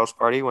 there was a house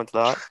party. Went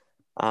to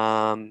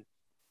that.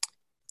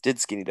 Did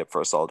skinny dip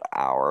for a solid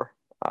hour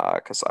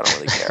because I don't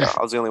really care.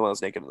 I was the only one that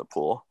was naked in the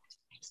pool.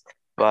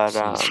 But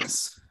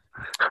Jesus.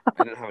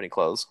 I didn't have any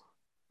clothes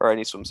or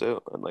any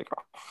swimsuit. I'm like,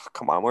 oh,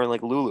 come on, I'm wearing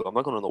like Lulu. I'm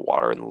not going in the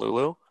water in the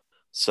Lulu.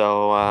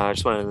 So I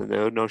just went in the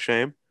nude, no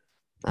shame.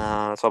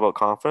 It's all about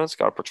confidence.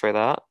 Got to portray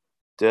that.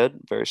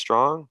 Did very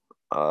strong.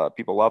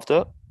 People loved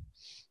it.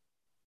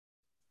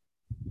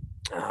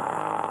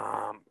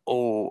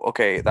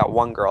 Okay, that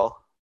one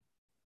girl,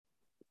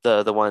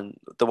 the one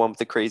with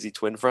the crazy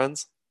twin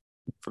friends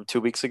from 2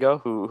 weeks ago,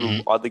 who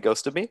Mhm. oddly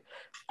ghosted me.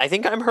 I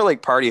think I'm her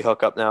like party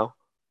hookup now.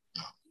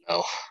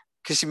 No.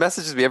 Because she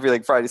messages me every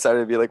like Friday,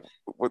 Saturday, to be like,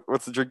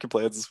 "What's the drinking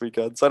plans this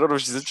weekend?" So I don't know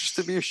if she's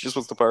interested in me or she just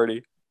wants to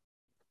party.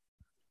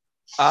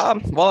 Well,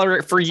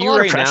 for It's a you lot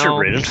of right pressure, now,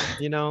 Braden.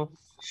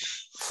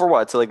 For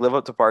what? To like live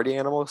up to party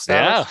animal Yeah.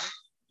 status?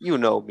 You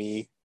know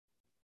me.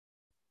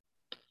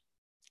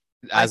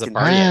 as I a can-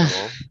 party Yeah.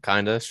 animal,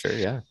 kind of, sure,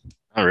 yeah.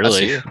 Not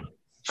really. You.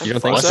 I'm You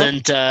don't fine.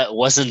 think so?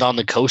 Wasn't on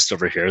the coast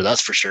over here, that's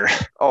for sure.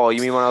 Oh,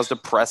 you mean when I was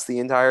depressed the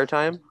entire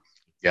time?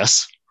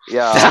 Yes.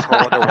 Yeah,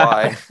 I wonder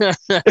why.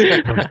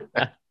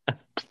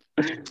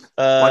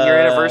 1 year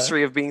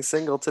anniversary of being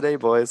single today,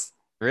 boys.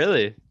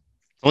 Really?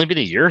 Only been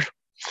a year.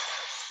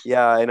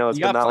 Yeah, I know. It's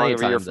You been got that long plenty of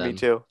of a year time for me then.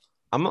 too.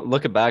 I'm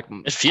looking back.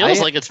 It feels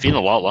like it's been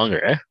a lot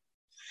longer, eh?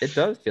 It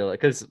does feel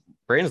like because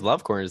Braden's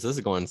Love Corners. This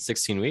is going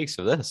 16 weeks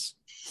for this.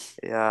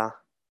 Yeah.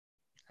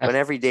 When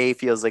every day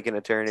feels like an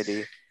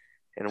eternity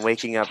and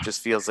waking up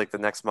just feels like the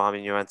next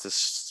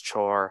monumentous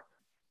chore.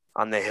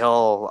 On the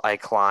hill I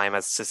climb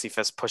as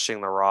Sisyphus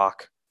pushing the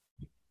rock.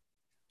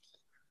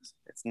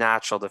 It's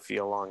natural to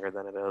feel longer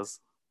than it is.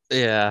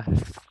 Yeah.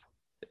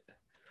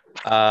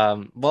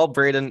 Well,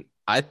 Braden,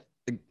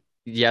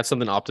 you have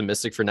something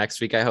optimistic for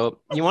next week, I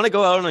hope. You want to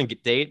go out on a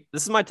date?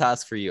 This is my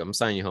task for you. I'm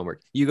assigning you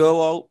homework. You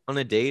go out on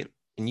a date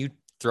and you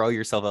throw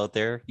yourself out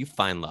there. You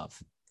find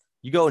love.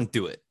 You go and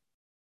do it.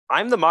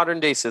 I'm the modern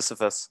day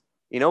Sisyphus.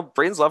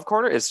 Braden's Love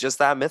Corner is just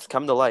that myth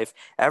come to life.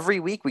 Every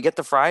week we get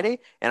to Friday,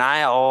 and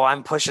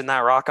I'm pushing that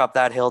rock up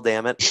that hill,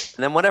 damn it.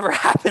 And then whatever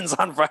happens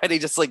on Friday,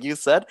 just like you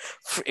said,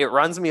 it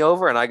runs me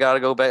over, and I got to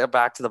go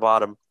back to the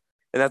bottom.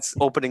 And that's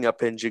opening up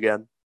Hinge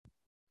again.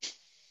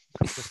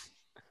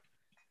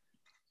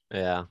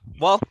 Yeah.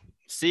 Well,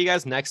 see you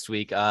guys next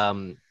week.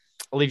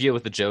 I'll leave you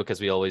with a joke as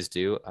we always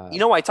do.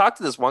 I talked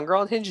to this one girl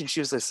on Hinge, and she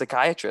was a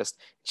psychiatrist.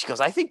 She goes,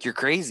 "I think you're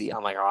crazy."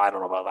 I'm like, "Oh, I don't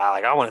know about that.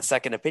 Like, I want a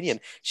second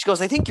opinion." She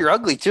goes, "I think you're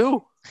ugly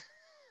too."